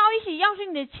那高一喜要是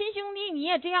你的亲兄弟，你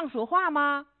也这样说话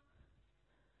吗？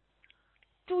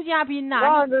朱家斌呐，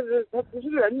那他不是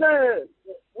人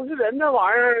的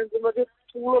玩意儿，怎么就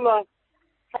秃噜了？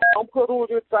太阳破肚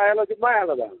就摘了就卖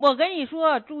了呗。我跟你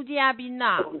说，朱家斌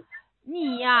呐，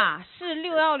你呀是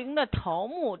610的头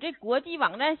目，这国际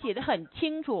网站写的很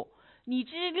清楚。你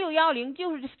知610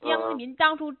就是江泽民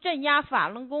当初镇压法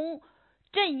轮功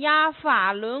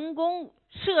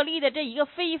设立的这一个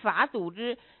非法组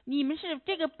织，你们是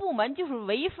这个部门就是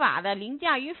违法的，凌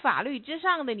驾于法律之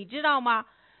上的，你知道吗？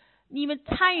你们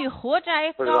参与活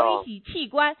摘高一喜器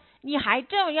官，你还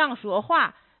这样说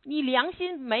话，你良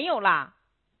心没有啦？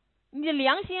你的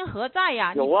良心何在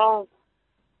呀？有啊！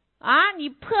啊，你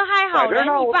迫害好人，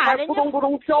你把人家器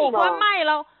官卖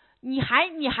了，你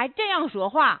还这样说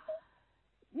话，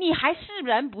你还是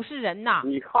人不是人呐？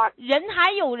你看，人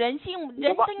还有人性，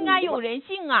人应该有人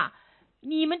性啊！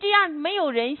你们这样没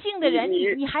有人性的人，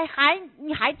你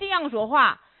还这样说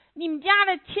话？你们家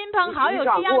的亲朋好友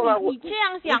这样，你这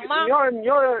样想吗？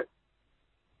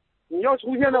你要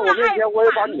出现在我面前，我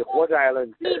也把你活摘了。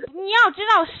你要知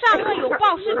道善恶有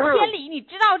报是天理，你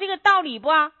知道这个道理不？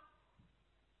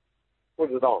不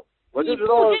知道，我就知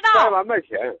道摘完卖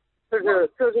钱，这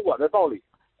是我的道理。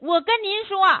我跟您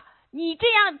说，你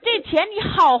这样这钱你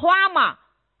好花吗？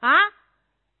啊，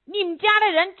你们家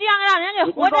的人这样让人给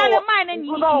活摘了卖了，你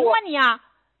行吗你啊？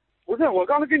不是，我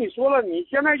刚才跟你说了，你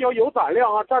现在要有胆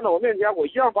量啊，站在我面前，我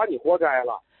一样把你活摘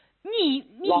了。我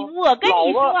跟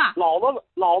你说啊，老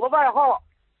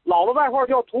子外号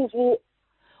叫屠夫。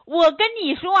我跟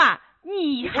你说啊，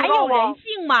你还有人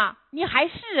性吗？你还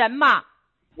是人吗？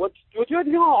我觉得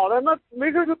挺好的，那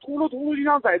没事就秃噜，就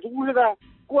像宰猪似的，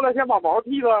过来先把毛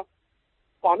剃了，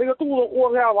把那个肚子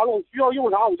豁开，完了我需要用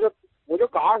啥我就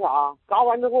嘎啥，嘎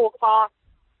完之后咔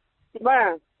就卖，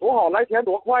多好，来钱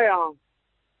多快呀！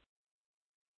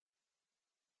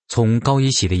从高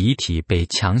一喜的遗体被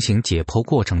强行解剖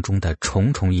过程中的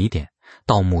重重疑点，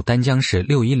到牡丹江市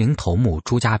610头目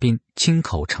朱家斌亲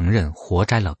口承认活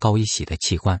摘了高一喜的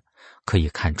器官，可以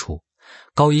看出，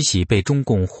高一喜被中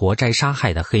共活摘杀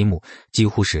害的黑幕几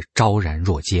乎是昭然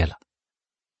若揭了。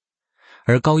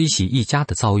而高一喜一家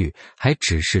的遭遇，还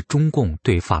只是中共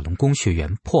对法轮功学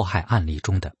员迫害案例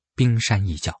中的冰山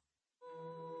一角。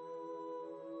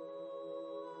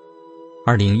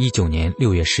2019年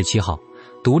6月17号，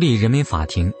独立人民法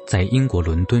庭在英国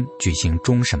伦敦举行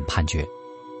终审判决，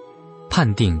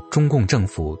判定中共政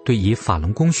府对以法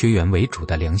轮功学员为主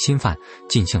的良心犯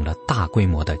进行了大规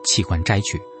模的器官摘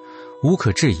取，无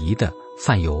可置疑地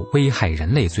犯有危害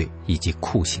人类罪以及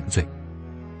酷刑罪。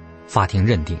法庭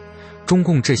认定，中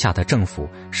共治下的政府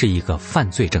是一个犯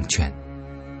罪政权。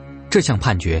这项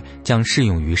判决将适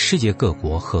用于世界各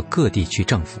国和各地区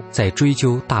政府在追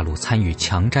究大陆参与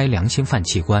强摘良心犯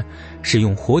器官、使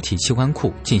用活体器官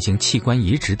库进行器官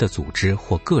移植的组织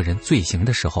或个人罪行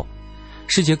的时候，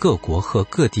世界各国和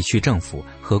各地区政府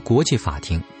和国际法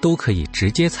庭都可以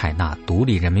直接采纳独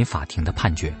立人民法庭的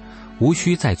判决，无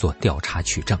需再做调查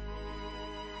取证。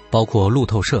包括路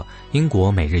透社、英国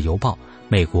《每日邮报》、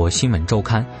美国新闻周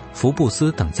刊、福布斯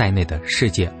等在内的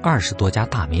世界20多家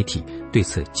大媒体对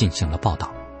此进行了报道。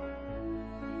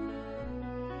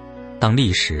当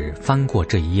历史翻过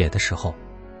这一页的时候，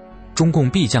中共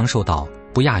必将受到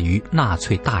不亚于纳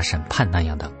粹大审判那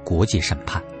样的国际审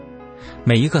判，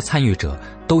每一个参与者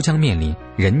都将面临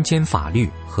人间法律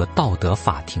和道德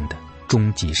法庭的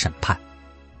终极审判。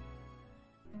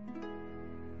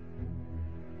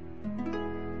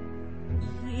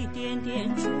一点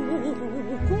点烛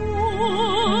光，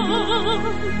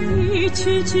一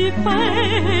曲曲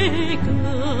悲歌，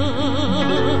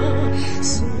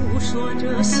诉说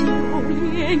着修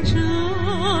炼者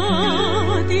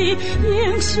的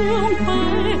英雄悲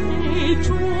壮。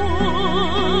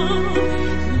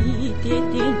一点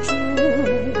点烛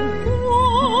光，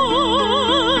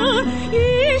一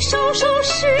首首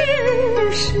诗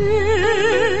诗，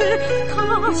它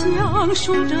讲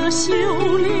述着修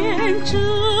炼者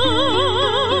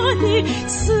的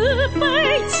慈悲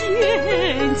坚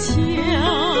强。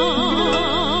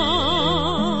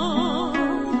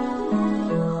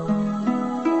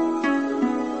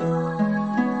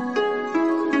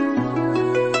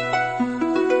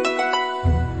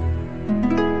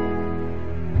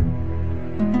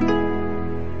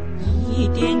一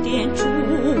点点烛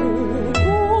光，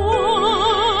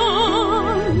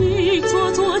一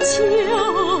座座桥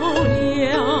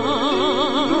梁，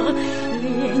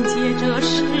连接着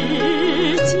世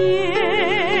间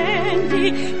的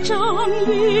正义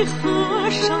和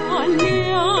善良。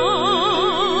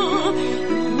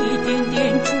一点点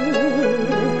烛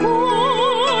光，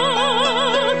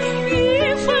一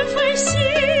份份希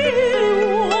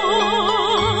望，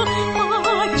把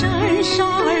真善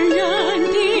人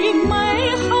的美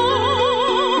好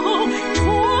传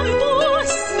播四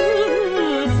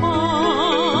方。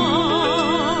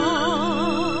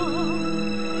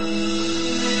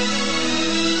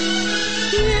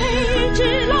点一支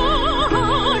蜡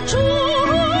烛，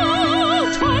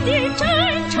传递真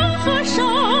诚和善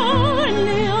良。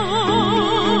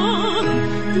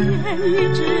点一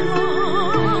支蜡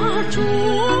烛，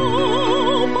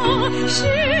把世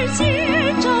界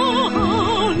照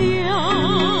亮。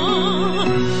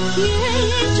点一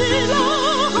支蜡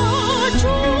烛，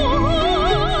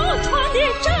传递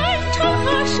真诚和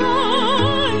善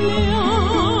良。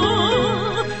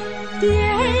点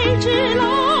一支蜡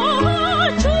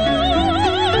烛，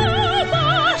把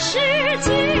世界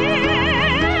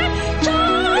照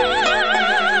亮。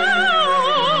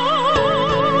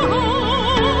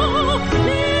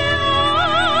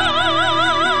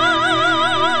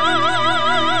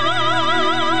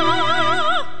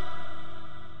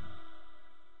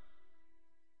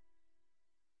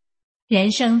人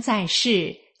生在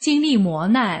世，经历磨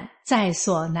难在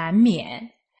所难免。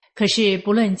可是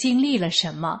不论经历了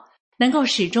什么，能够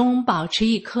始终保持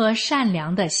一颗善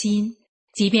良的心，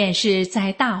即便是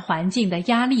在大环境的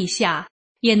压力下，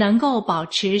也能够保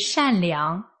持善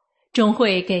良，终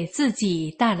会给自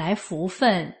己带来福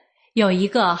分，有一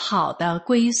个好的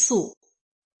归宿。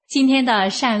今天的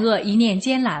善恶一念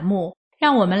间栏目，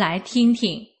让我们来听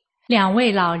听两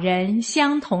位老人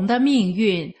相同的命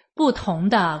运，不同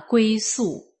的归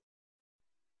宿。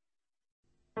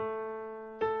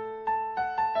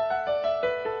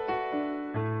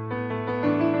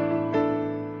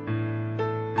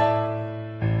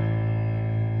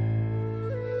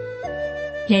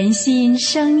人心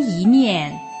生一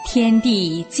念，天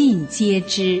地尽皆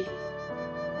知。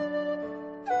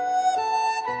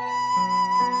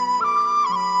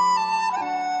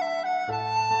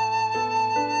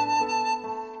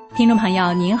听众朋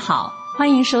友您好，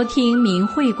欢迎收听明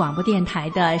慧广播电台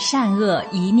的善恶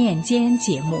一念间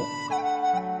节目。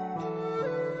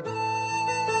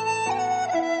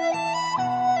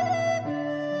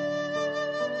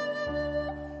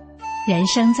人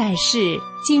生在世，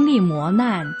经历磨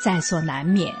难在所难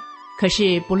免。可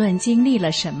是不论经历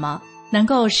了什么，能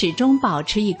够始终保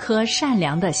持一颗善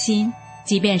良的心，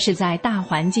即便是在大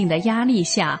环境的压力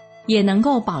下，也能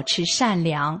够保持善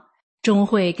良，终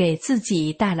会给自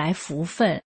己带来福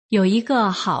分，有一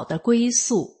个好的归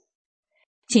宿。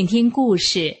请听故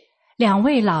事，两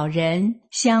位老人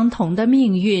相同的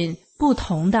命运，不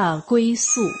同的归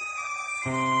宿。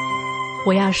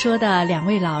我要说的两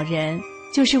位老人，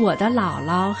就是我的姥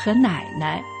姥和奶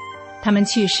奶。他们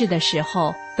去世的时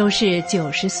候都都是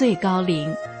90岁高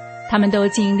龄，他们都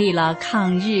经历了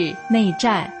抗日、内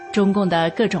战、中共的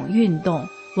各种运动、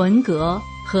文革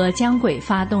和江鬼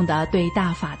发动的对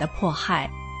大法的迫害，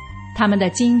他们的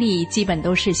经历基本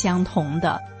都是相同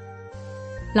的。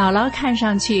姥姥看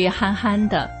上去憨憨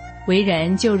的，为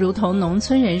人就如同农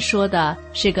村人说的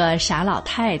是个傻老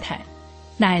太太。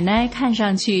奶奶看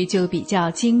上去就比较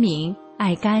精明，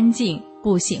爱干净，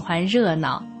不喜欢热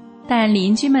闹，但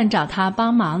邻居们找她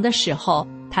帮忙的时候，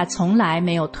她从来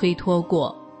没有推脱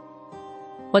过。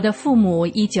我的父母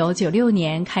1996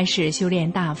年开始修炼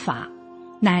大法，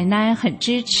奶奶很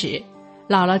支持，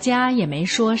姥姥家也没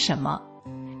说什么。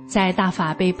在大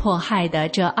法被迫害的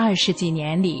这20几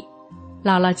年里，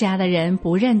姥姥家的人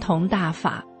不认同大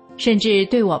法，甚至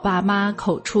对我爸妈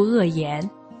口出恶言，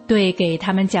对给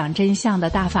他们讲真相的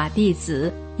大法弟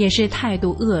子也是态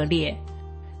度恶劣。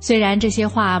虽然这些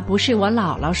话不是我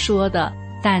姥姥说的，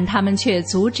但他们却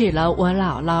阻止了我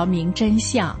姥姥明真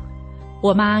相。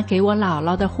我妈给我姥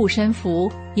姥的护身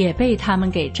符也被他们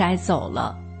给摘走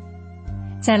了。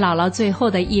在姥姥最后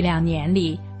的1、2年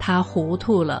里，她糊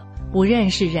涂了，不认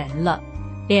识人了，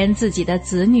连自己的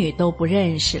子女都不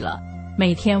认识了，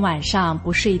每天晚上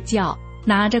不睡觉，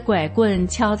拿着拐棍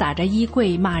敲打着衣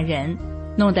柜骂人，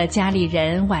弄得家里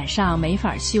人晚上没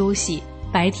法休息，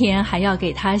白天还要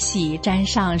给她洗沾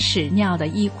上屎尿的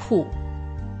衣裤。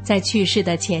在去世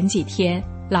的前几天，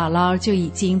姥姥就已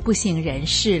经不省人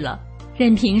事了，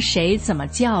任凭谁怎么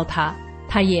叫她，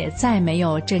她也再没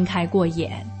有睁开过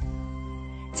眼。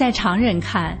在常人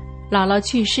看，姥姥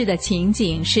去世的情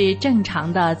景是正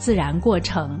常的自然过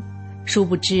程，殊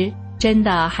不知真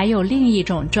的还有另一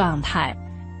种状态，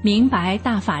明白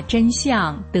大法真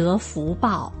相得福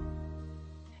报。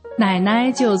奶奶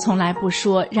就从来不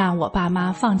说让我爸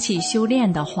妈放弃修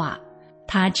炼的话，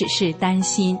她只是担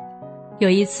心。有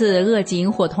一次鄂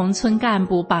井火同村干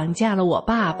部绑架了我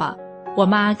爸爸，我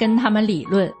妈跟他们理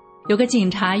论，有个警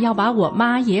察要把我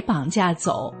妈也绑架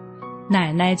走，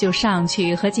奶奶就上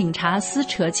去和警察撕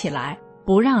扯起来，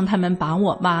不让他们绑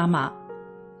我妈妈。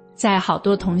在好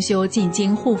多同修进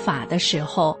京护法的时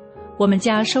候，我们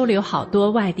家收留好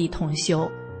多外地同修。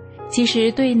其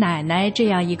实对奶奶这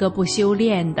样一个不修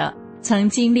炼的，曾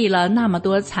经历了那么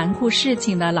多残酷事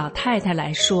情的老太太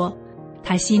来说，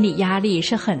她心理压力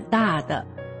是很大的，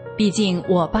毕竟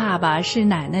我爸爸是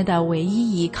奶奶的唯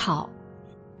一依靠。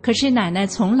可是奶奶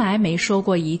从来没说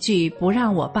过一句不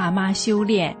让我爸妈修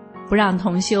炼，不让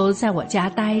同修在我家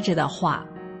待着的话，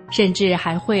甚至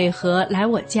还会和来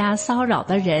我家骚扰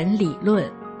的人理论。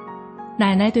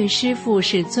奶奶对师父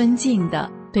是尊敬的，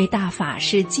对大法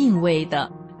是敬畏的，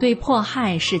对迫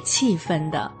害是气愤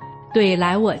的，对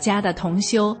来我家的同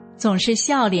修总是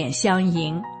笑脸相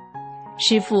迎。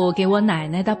师父给我奶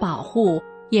奶的保护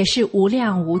也是无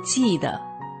量无际的。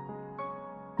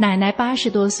奶奶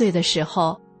80多岁的时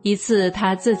候，一次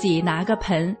她自己拿个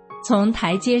盆从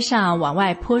台阶上往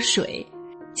外泼水，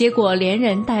结果连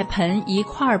人带盆一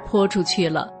块儿泼出去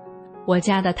了。我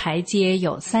家的台阶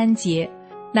有3阶，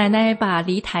奶奶把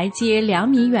离台阶2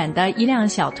米远的一辆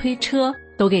小推车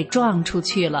都给撞出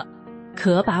去了，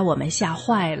可把我们吓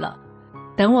坏了。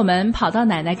等我们跑到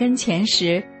奶奶跟前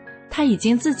时，她已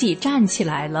经自己站起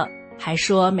来了，还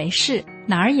说没事，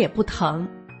哪儿也不疼。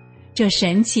这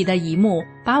神奇的一幕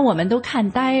把我们都看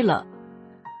呆了。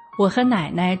我和奶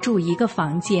奶住一个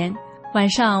房间，晚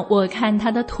上我看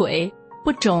她的腿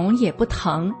不肿也不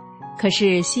疼，可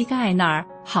是膝盖那儿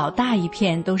好大一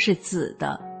片都是紫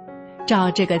的。照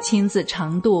这个青紫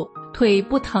程度，腿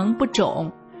不疼不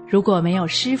肿，如果没有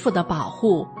师父的保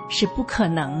护是不可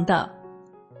能的。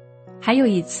还有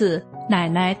一次奶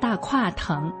奶大胯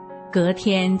疼，隔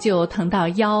天就疼到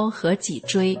腰和脊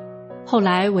椎，后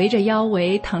来围着腰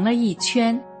围疼了一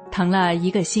圈，疼了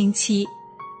1个星期。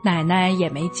奶奶也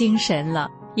没精神了，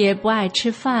也不爱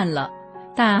吃饭了，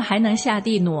但还能下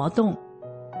地挪动。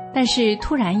但是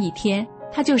突然一天，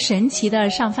她就神奇地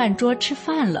上饭桌吃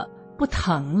饭了，不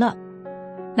疼了。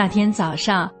那天早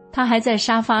上她还在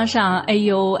沙发上哎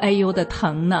呦哎呦的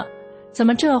疼呢，怎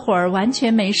么这会儿完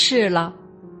全没事了？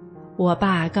我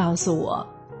爸告诉我，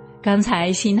刚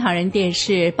才新唐人电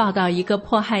视报道一个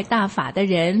迫害大法的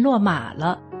人落马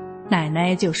了，奶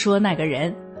奶就说那个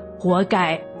人活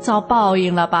该，遭报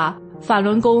应了吧，法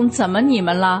轮功怎么你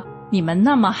们了，你们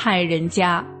那么害人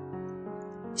家。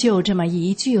就这么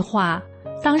一句话，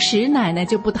当时奶奶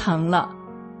就不疼了。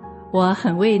我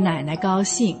很为奶奶高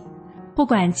兴，不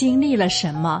管经历了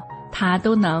什么，她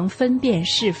都能分辨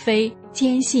是非，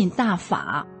坚信大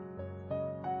法。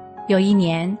有一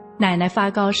年奶奶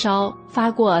发高烧，发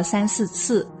过3、4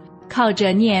次，靠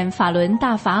着念法轮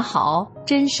大法好，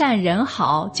真善人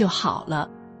好就好了。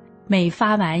每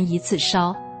发完1次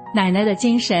烧，奶奶的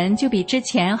精神就比之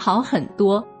前好很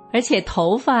多，而且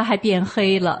头发还变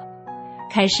黑了。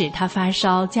开始她发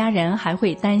烧，家人还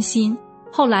会担心，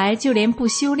后来就连不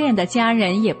修炼的家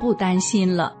人也不担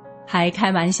心了，还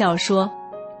开玩笑说，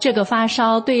这个发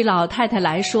烧对老太太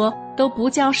来说都不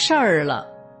叫事儿了。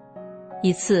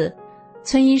一次，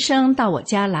村医生到我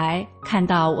家来，看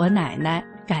到我奶奶，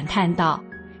感叹道，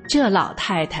这老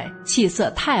太太气色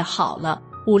太好了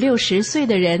，50、60岁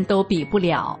的人都比不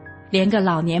了，连个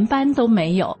老年斑都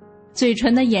没有，嘴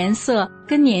唇的颜色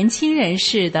跟年轻人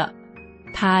似的。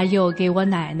他又给我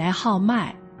奶奶号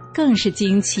脉，更是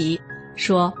惊奇，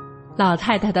说老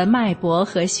太太的脉搏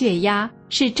和血压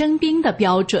是征兵的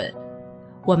标准。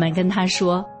我们跟他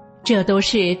说，这都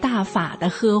是大法的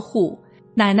呵护，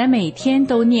奶奶每天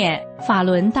都念法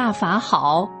轮大法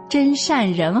好，真善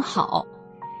人好。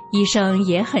医生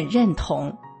也很认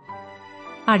同。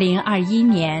2021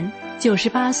年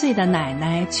，98岁的奶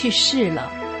奶去世了。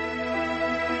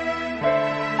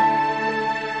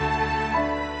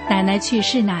奶奶去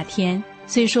世那天，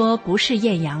虽说不是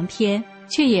艳阳天，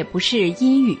却也不是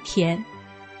阴雨天。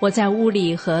我在屋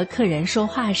里和客人说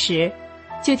话时，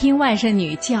就听外甥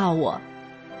女叫我，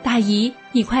大姨，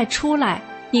你快出来，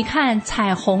你看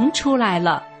彩虹出来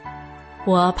了。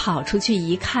我跑出去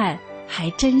一看，还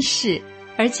真是，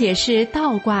而且是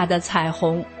倒挂的彩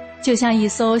虹，就像一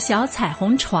艘小彩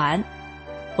虹船。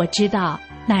我知道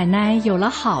奶奶有了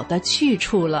好的去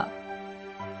处了。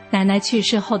奶奶去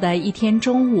世后的一天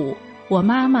中午，我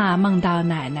妈妈梦到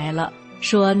奶奶了，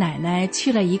说奶奶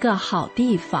去了一个好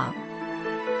地方。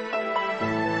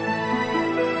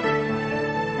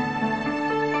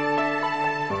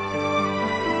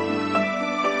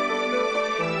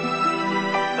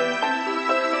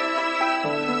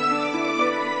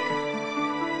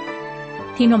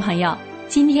听众朋友，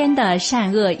今天的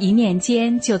善恶一念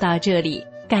间就到这里，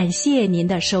感谢您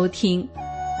的收听。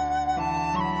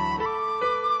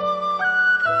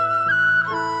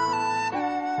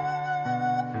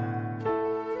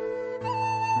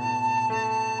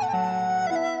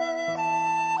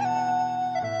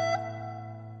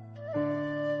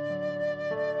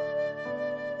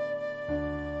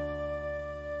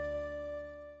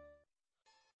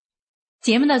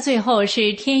节目的最后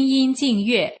是天音净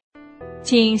月，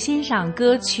请欣赏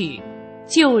歌曲《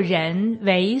救人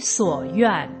为所愿》。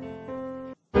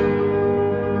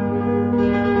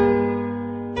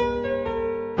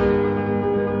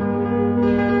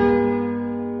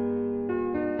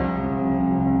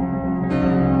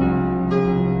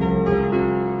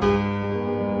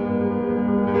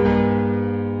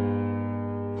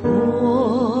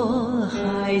迫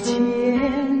害千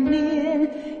年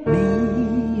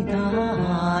历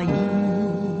大义，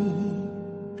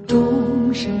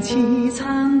众生凄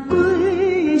惨归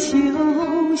修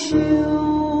修，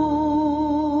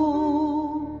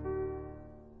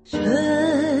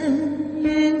尘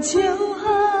缘旧案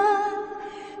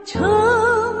成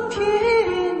天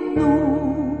怒，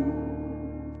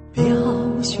表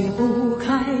雪不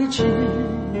开知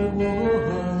我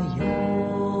忧。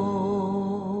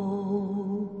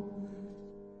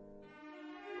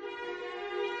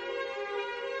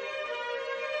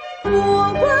我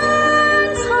观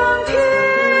苍天，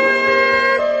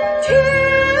天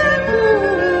不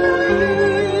语，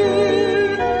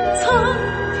苍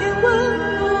天问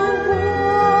我，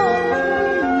我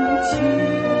无求。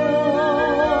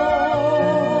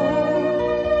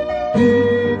一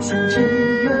心之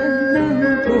愿能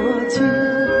多久？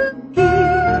一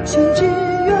心之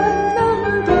愿能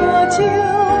多久？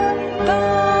大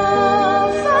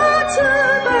法慈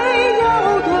悲要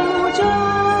度众。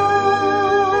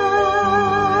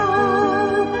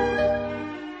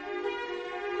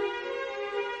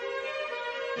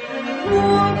我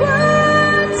观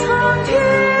苍天，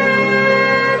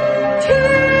天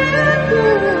不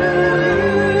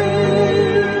语，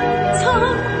苍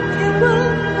天问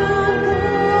我，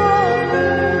我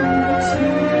无求。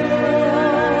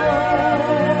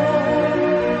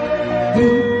一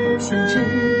心之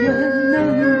愿能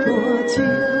多久？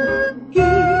一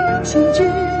心之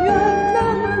愿能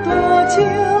多久？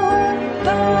大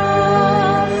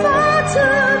法慈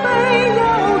悲要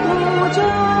度众。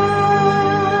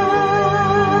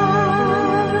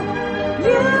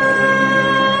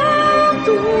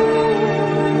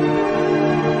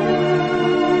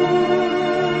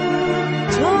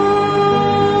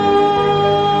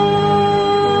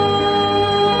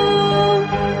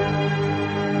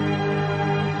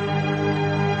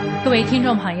各位听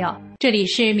众朋友，这里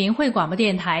是明慧广播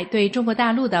电台对中国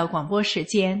大陆的广播时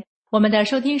间，我们的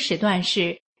收听时段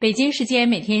是北京时间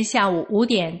每天下午5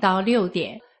点到6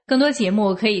点。更多节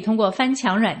目可以通过翻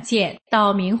墙软件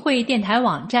到明慧电台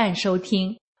网站收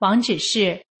听，网址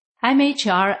是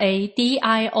mhradio.org。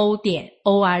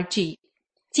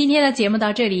今天的节目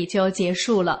到这里就结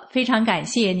束了，非常感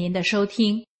谢您的收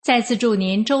听，再次祝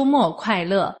您周末快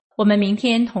乐，我们明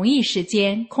天同一时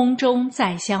间空中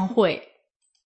再相会。